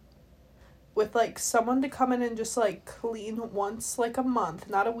manageable, with, like, someone to come in and just, like, clean once, like, a month.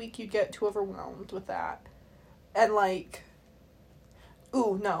 Not a week. You'd get too overwhelmed with that. And, like,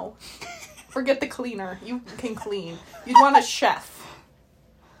 ooh, no. Forget the cleaner. You can clean. You'd want a chef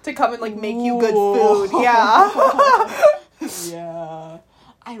to come and, like, make you good food. Yeah. Yeah.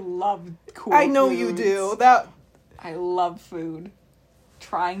 I love cool I know foods. You do. I love food.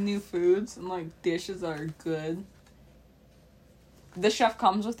 Trying new foods and, like, dishes that are good. The chef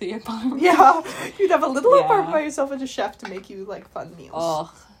comes with the apartment. Yeah. You'd have a little apartment by yourself and a chef to make you, like, fun meals.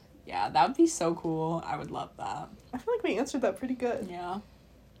 Oh, yeah. That would be so cool. I would love that. I feel like we answered that pretty good. Yeah.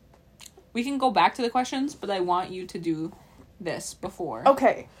 We can go back to the questions, but I want you to do this before.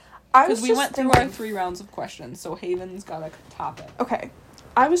 Okay. Because we went through our 3 rounds of questions, so Haven's got to top it. Okay.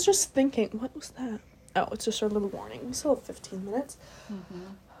 I was just thinking, what was that? Oh, it's just our little warning. We still have 15 minutes.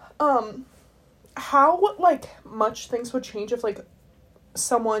 Mm-hmm. How, like, much things would change if, like,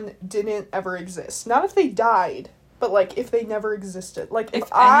 someone didn't ever exist? Not if they died, but, like, if they never existed. Like, if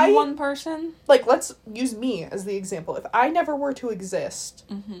any one person? Like, let's use me as the example. If I never were to exist,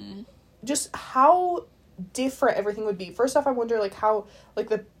 just how different everything would be. First off, I wonder, like, how, like,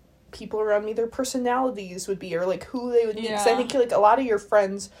 the people around me, their personalities would be, or, like, who they would be. Because I think, like, a lot of your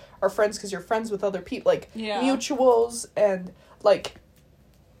friends are friends because you're friends with other people. Like, mutuals and, like,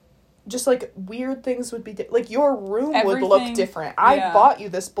 just, like, weird things would be... like, your room would look different. I bought you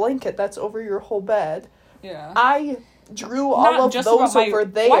this blanket that's over your whole bed. Yeah. I drew all of those over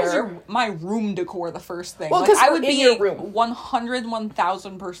there. Why is my room decor the first thing? Well, because like, I would be your room.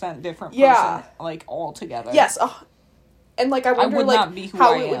 1,000% different person, like, altogether. Yes. And, like, I wonder, like,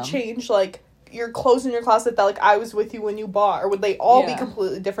 how it would change, like, your clothes in your closet that, like, I was with you when you bought, or would they all be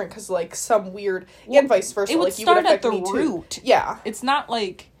completely different because, like, some weird... and vice versa. It would like, start you would affect at the me root. Too. Yeah. It's not,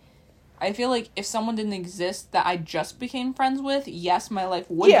 like... I feel like if someone didn't exist that I just became friends with, yes, my life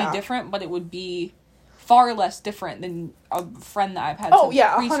would be different, but it would be far less different than a friend that I've had since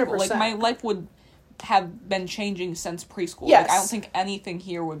preschool. 100%. Like, my life would have been changing since preschool. Yes. Like, I don't think anything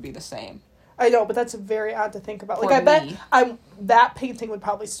here would be the same. I know, but that's very odd to think about. Like, I bet that painting would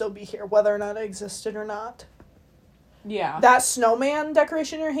probably still be here, whether or not it existed or not. Yeah. That snowman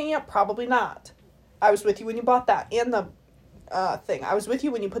decoration you're hanging up, probably not. I was with you when you bought that, and the thing. I was with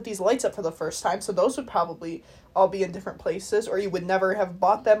you when you put these lights up for the first time, so those would probably all be in different places, or you would never have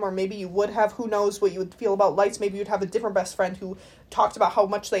bought them, or maybe you would have. Who knows what you would feel about lights? Maybe you'd have a different best friend who talked about how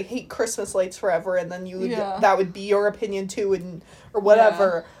much they hate Christmas lights forever, and then that would be your opinion too, and or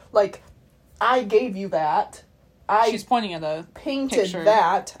whatever. Yeah. Like, I gave you that. She's pointing at a painted picture.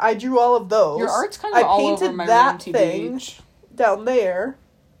 That. I drew all of those. Your art's kind of all over my room, TBH. Down there.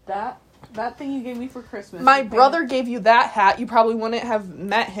 That thing you gave me for Christmas. My brother gave you that hat. You probably wouldn't have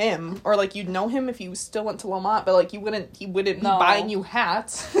met him, or, like, you'd know him if you still went to Lamont, but, like, he wouldn't be buying you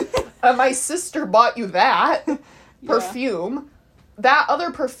hats. My sister bought you that perfume. That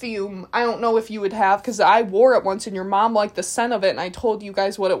other perfume, I don't know if you would have, because I wore it once, and your mom liked the scent of it, and I told you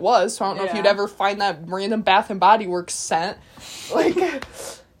guys what it was, so I don't know if you'd ever find that random Bath & Body Works scent. Like...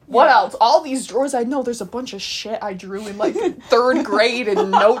 What else? All these drawers, I know there's a bunch of shit I drew in, like, 3rd grade and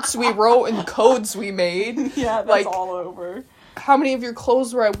notes we wrote and codes we made. Yeah, that's like, all over. How many of your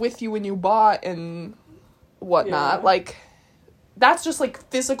clothes were I with you when you bought and whatnot? Yeah. Like, that's just, like,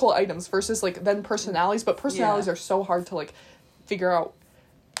 physical items versus, like, then personalities. But personalities are so hard to, like, figure out.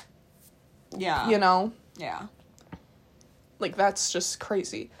 Yeah. You know? Yeah. Like, that's just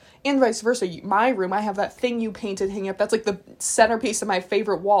crazy. And vice versa. My room, I have that thing you painted hanging up. That's, like, the centerpiece of my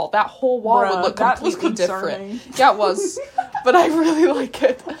favorite wall. That whole wall would look completely different. Yeah, it was. But I really like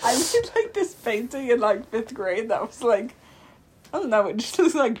it. I made, like, this painting in, like, 5th grade that was, like, I don't know, it just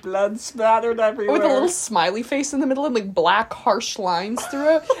was, like, blood splattered everywhere. With a little smiley face in the middle and, like, black, harsh lines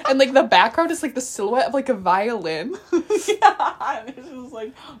through it. And, like, the background is, like, the silhouette of, like, a violin. Yeah, and it's just,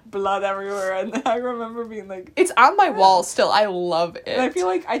 like, blood everywhere. And I remember being, like... It's on my wall still. I love it. And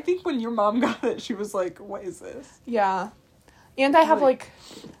I think when your mom got it, she was like, what is this? Yeah. And I have, like,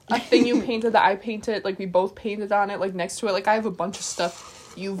 a thing you painted that I painted. Like, we both painted on it, like, next to it. Like, I have a bunch of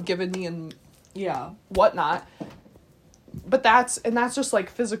stuff you've given me and whatnot. But that's just, like,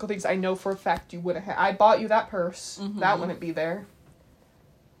 physical things I know for a fact you wouldn't have. I bought you that purse. Mm-hmm. That wouldn't be there.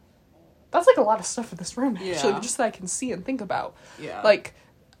 That's, like, a lot of stuff in this room, actually, just that I can see and think about. Yeah. Like,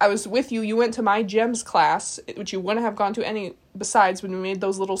 I was with you. You went to my gems class, which you wouldn't have gone to any besides when we made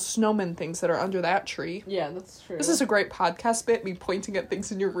those little snowman things that are under that tree. Yeah, that's true. This is a great podcast bit, me pointing at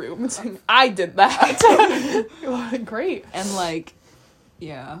things in your room and saying, I did that. Great. And, like,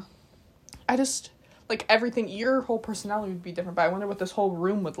 yeah. I just... like, everything, your whole personality would be different, but I wonder what this whole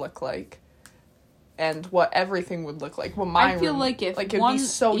room would look like. And what everything would look like. Well, my room... I feel like if like, it'd be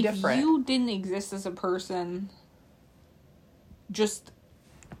so different. If you didn't exist as a person, just...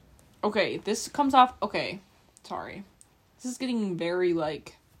 Okay, this comes off... Okay, sorry. This is getting very,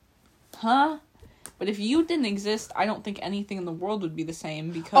 like... Huh? But if you didn't exist, I don't think anything in the world would be the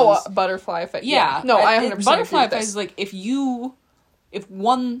same, because... Oh, butterfly effect. Yeah. No, I 100% butterfly effect is, like, if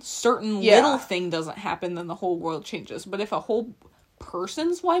one certain little thing doesn't happen, then the whole world changes. But if a whole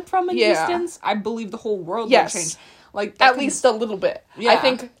person's wiped from existence, I believe the whole world will change. Like, at least a little bit. Yeah, I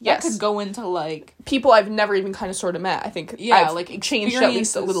think, that could go into, like... people I've never even kind of sort of met. I think I've like changed at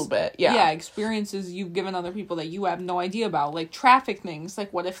least a little bit. Yeah, experiences you've given other people that you have no idea about. Like, traffic things.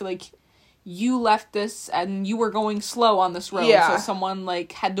 Like, what if, like, you left this and you were going slow on this road, Yeah. so someone,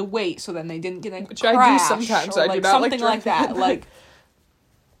 like, had to wait, so then they didn't get a Which crash. I do sometimes. Or, I like, do not like something like that. driving. Like,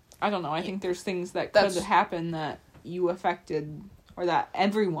 I don't know. I think there's things that could That's- happen that you affected, or that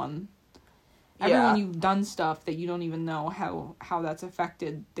everyone Yeah. you've done stuff that you don't even know how that's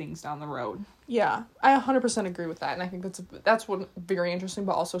affected things down the road. Yeah, I 100% agree with that, and I think that's one very interesting,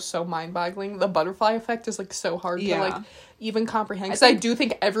 but also so mind-boggling. The butterfly effect is, like, so hard to, like, even comprehend, because I do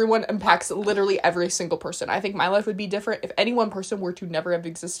think everyone impacts literally every single person. I think my life would be different if any one person were to never have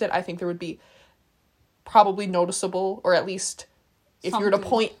existed. I think there would be probably noticeable, or at least, if you were to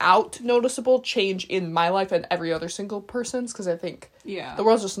point out noticeable change in my life and every other single person's, because I think the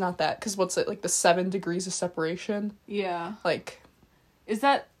world's just not that, because what's it, like, the 7 degrees of separation? Yeah. Like... Is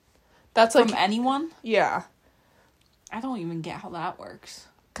that... That's from like anyone? Yeah. I don't even get how that works.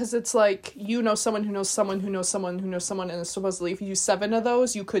 Because it's like, you know someone who knows someone who knows someone who knows someone, and supposedly if you do 7 of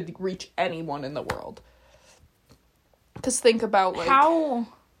those, you could reach anyone in the world. Because think about, like... How?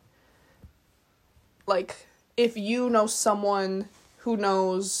 Like, if you know someone who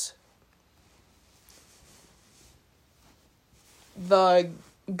knows the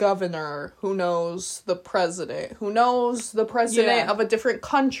governor, who knows the president of a different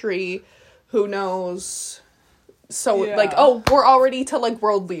country, who knows... So, like, oh, we're already to, like,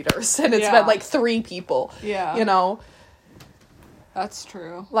 world leaders, and it's been, like, 3 people. Yeah. You know? That's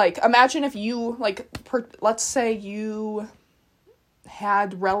true. Like, imagine if you, like, let's say you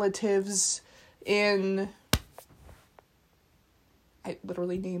had relatives in... I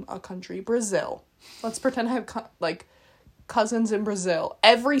literally name a country. Brazil. Let's pretend I have, cousins in Brazil.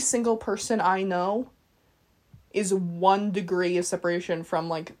 Every single person I know is 1 degree of separation from,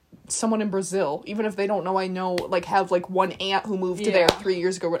 like, someone in Brazil. Even if they don't know I know, like, have, like, one aunt who moved to there 3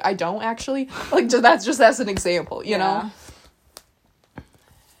 years ago. I don't, actually. Like, that's just as an example, you know?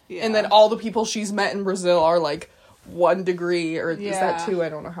 Yeah. And then all the people she's met in Brazil are, like, 1 degree, or is that 2? I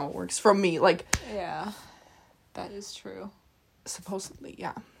don't know how it works. From me, like... Yeah. That is true. Supposedly,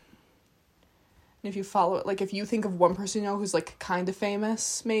 yeah. And if you follow it, like, if you think of one person you know who's, like, kind of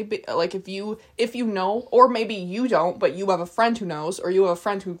famous, maybe, like, if you know, or maybe you don't, but you have a friend who knows, or you have a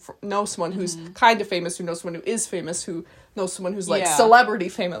friend who knows someone who's kind of famous, who knows someone who is famous, who knows someone who's, like, celebrity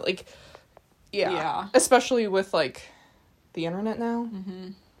famous, like, yeah. Especially with, like, the internet now. Mm-hmm.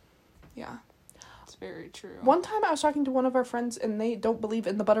 Yeah. It's very true. One time I was talking to one of our friends, and they don't believe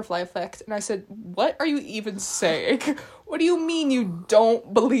in the butterfly effect, and I said, what are you even saying? What do you mean you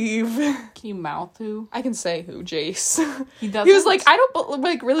don't believe? Can you mouth who? I can say who, Jace. He doesn't? He was like, I don't,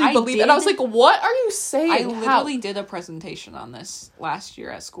 really believe it. And I was like, what are you saying? I literally did a presentation on this last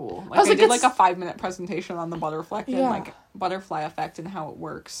year at school. Like, I did, like, a 5-minute presentation on the butterfly effect and how it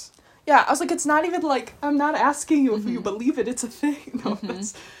works. Yeah, I was like, it's not even, like, I'm not asking you if you believe it, it's a thing. No,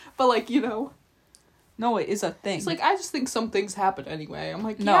 but, like, you know... No, it is a thing. It's like, I just think some things happen anyway. I'm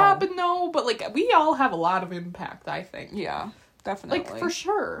like, yeah, but no. But, like, we all have a lot of impact, I think. Yeah, definitely. Like, for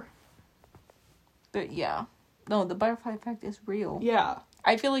sure. But, yeah. No, the butterfly effect is real. Yeah.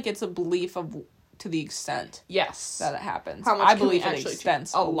 I feel like it's a belief to the extent. Yes. That it happens. How much I believe it actually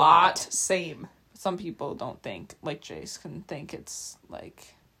extends a lot. Same. Some people don't think, like Jace, can think it's,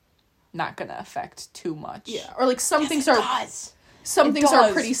 like, not gonna affect too much. Yeah. Or, like, some things are... does. Some things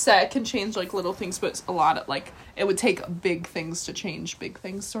are pretty set, can change, like, little things, but a lot of, like, it would take big things to change big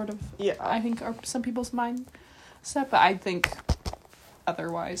things, sort of. Yeah. I think are some people's mindset, but I think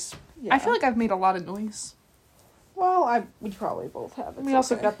otherwise. Yeah. I feel like I've made a lot of noise. Well, we probably both have. We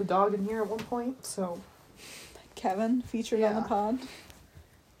also got the dog in here at one point, so. Kevin featured on the pod.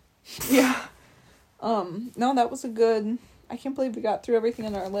 Yeah. No, that was a good... I can't believe we got through everything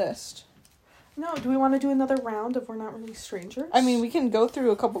on our list. No, do we want to do another round of We're Not Really Strangers? I mean, we can go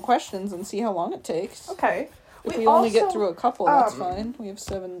through a couple questions and see how long it takes. Okay. If we only get through a couple, that's fine. We have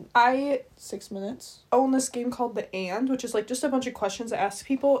 6 minutes. Own this game called The And, which is, like, just a bunch of questions I ask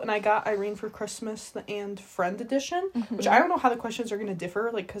people, and I got Irene for Christmas the And Friend Edition, which I don't know how the questions are going to differ,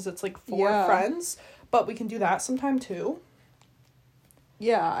 like, because it's, like, 4 friends, but we can do that sometime, too.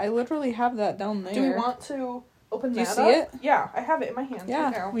 Yeah, I literally have that down there. Do we want to... Open that up? Do you see it? Yeah, I have it in my hand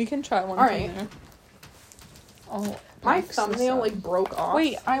right now. We can try one. All right. There. Oh, my thumbnail, like, broke off.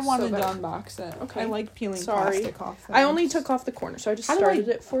 Wait, I wanted to unbox it. Okay. I like peeling plastic off things. I only took off the corner, so I just started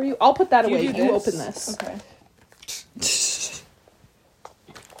it for you. I'll put that away. You open this. Okay.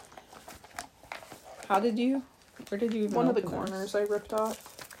 How did you? Where did you even One of the corners I ripped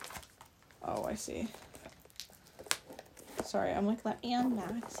off. Oh, I see. Sorry, I'm like, let me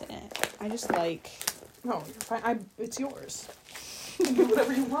unbox it. I just like... No, you're fine. It's yours. You can do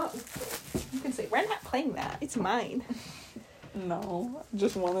whatever you want. You can say, we're not playing that. It's mine. No,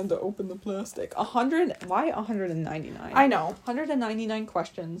 just wanted to open the plastic. 100. Why 199? I know. 199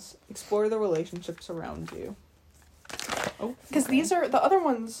 questions. Explore the relationships around you. Oh, Because okay. these are, the other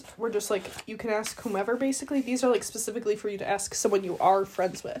ones were just like, you can ask whomever, basically. These are like specifically for you to ask someone you are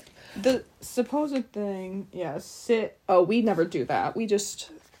friends with. The supposed thing, yeah, sit. Oh, we never do that. We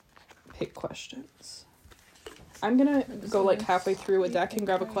just pick questions. I'm gonna go like halfway through a deck and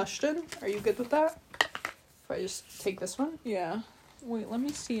grab a question. Are you good with that? If I just take this one? Yeah. Wait, let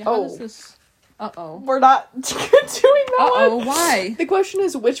me see. How does this... Uh-oh. We're not doing that Uh-oh, one. why? The question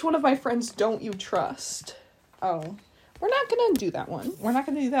is, which one of my friends don't you trust? Oh. We're not gonna do that one. We're not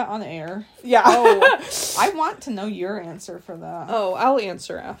going to do that on air. Yeah. Oh, I want to know your answer for that. Oh, I'll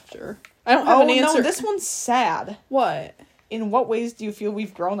answer after. I don't have an answer. No, this one's sad. What? In what ways do you feel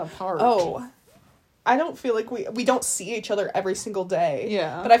we've grown apart? Oh. I don't feel like we don't see each other every single day.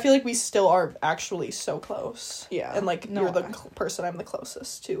 Yeah. But I feel like we still are actually so close. Yeah. And like, No, you're the person I'm the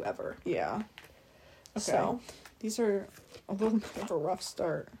closest to ever. Yeah. Okay. So. These are a little bit of a rough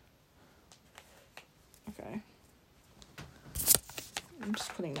start. Okay. I'm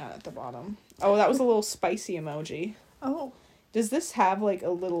just putting that at the bottom. Oh, that was a little spicy emoji. Oh. Does this have, like, a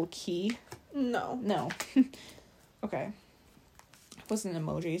little key? No. No. Okay. It wasn't an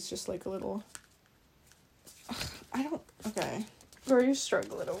emoji, it's just, like, a little... I don't... Okay. Or you're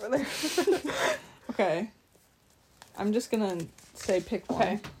struggling over there. Okay. I'm just gonna say pick one.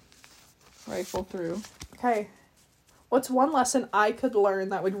 Okay. Rifle through. Okay. What's one lesson I could learn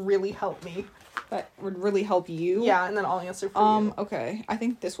that would really help me? That would really help you. Yeah, and then I'll answer for you. Okay. I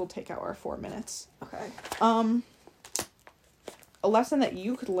think this will take out our 4 minutes. Okay. A lesson that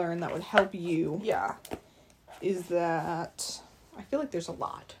you could learn that would help you Yeah. is that I feel like there's a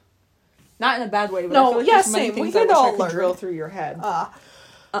lot. Not in a bad way, but No, I feel like yeah, there's many same. We things I could wish all I could learn. drill through your head. No,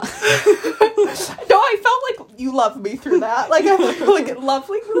 I felt like you loved me through that. Like, I feel like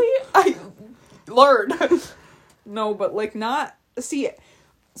lovingly, I learned. No, but like not... See,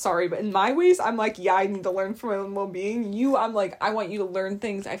 sorry, but in my ways, I'm like, yeah, I need to learn from my own well-being. You, I'm like, I want you to learn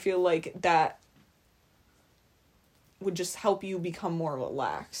things I feel like that would just help you become more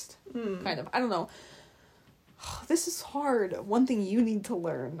relaxed. Kind of. I don't know. This is hard. One thing you need to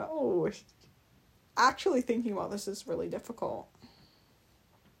learn. Oh, actually thinking about this is really difficult.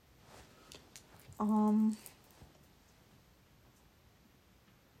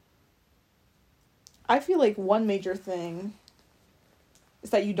 I feel like one major thing is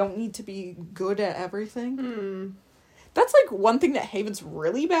that you don't need to be good at everything. That's, like, one thing that Haven's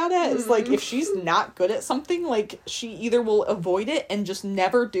really bad at, is, like, if she's not good at something, like, she either will avoid it and just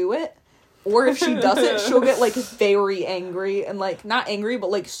never do it, or if she does it, she'll get, like, very angry, and, like, not angry,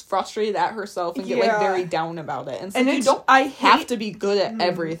 but, like, frustrated at herself, and get, like, very down about it. And so you don't have to be good at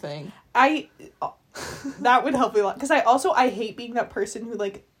everything. That would help me a lot, because I hate being that person who,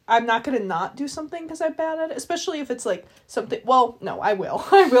 like, I'm not gonna not do something because I'm bad at it, especially if it's, like, something, well, no, I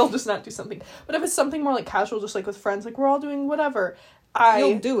will just not do something, but if it's something more, like, casual, just, like, with friends, like, we're all doing whatever,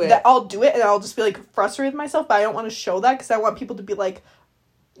 You'll do it. I'll do it, and I'll just be, like, frustrated with myself, but I don't want to show that, because I want people to be, like,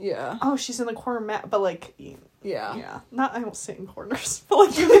 Yeah. oh, she's in the corner, but, like, Yeah. not, I don't sit in corners, but,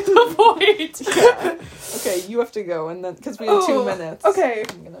 like, you get the point. Yeah. Okay, you have to go, and then, because we have 2 minutes. Okay.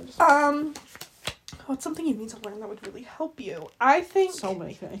 I'm gonna just... What's something you need to learn that would really help you? I think... So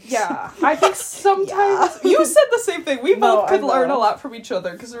many things. Yeah. I think sometimes... You said the same thing. We both could learn a lot from each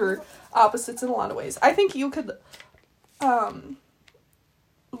other because we're opposites in a lot of ways. I think you could learn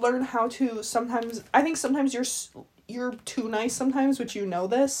how to sometimes... I think sometimes you're too nice sometimes, which you know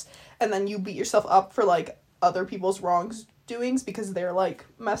this, and then you beat yourself up for, like, other people's wrongdoings because they're, like,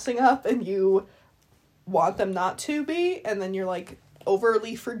 messing up and you want them not to be, and then you're, like,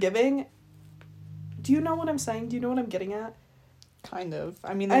 overly forgiving. Do you know what I'm saying? Do you know what I'm getting at? Kind of.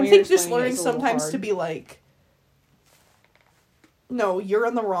 I mean, I think just learning sometimes to be like, no, you're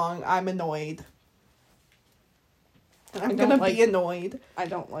in the wrong, I'm annoyed. And I'm gonna be annoyed. I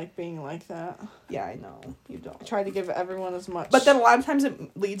don't like being like that. Yeah, I know. You don't. I try to give everyone as much. But then a lot of times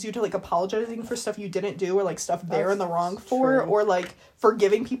it leads you to, like, apologizing for stuff you didn't do, or, like, stuff they're in the wrong for, true. or, like,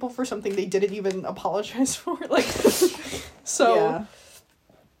 forgiving people for something they didn't even apologize for. Like, so.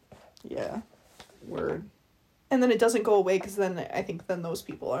 Yeah. Word. And then it doesn't go away, because then I think then those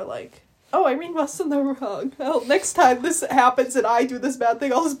people are like, oh, Irene was in the wrong. Well, next time this happens and I do this bad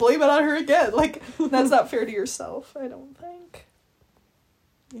thing, I'll just blame it on her again. Like, that's not fair to yourself, I don't think.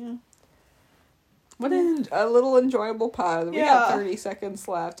 Yeah. What a little enjoyable pod. We got 30 seconds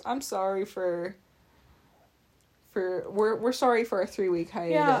left. I'm sorry for we're sorry for our 3-week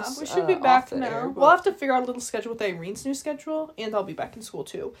hiatus. Yeah, we should be back now. We'll have to figure out a little schedule with Irene's new schedule, and I'll be back in school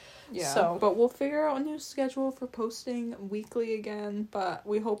too. Yeah, so but we'll figure out a new schedule for posting weekly again. But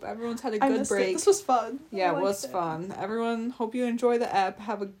we hope everyone's had a good break. This was fun. Yeah, it was fun. Everyone, hope you enjoy the app.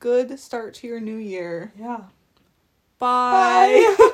 Have a good start to your new year. Yeah. Bye. Bye.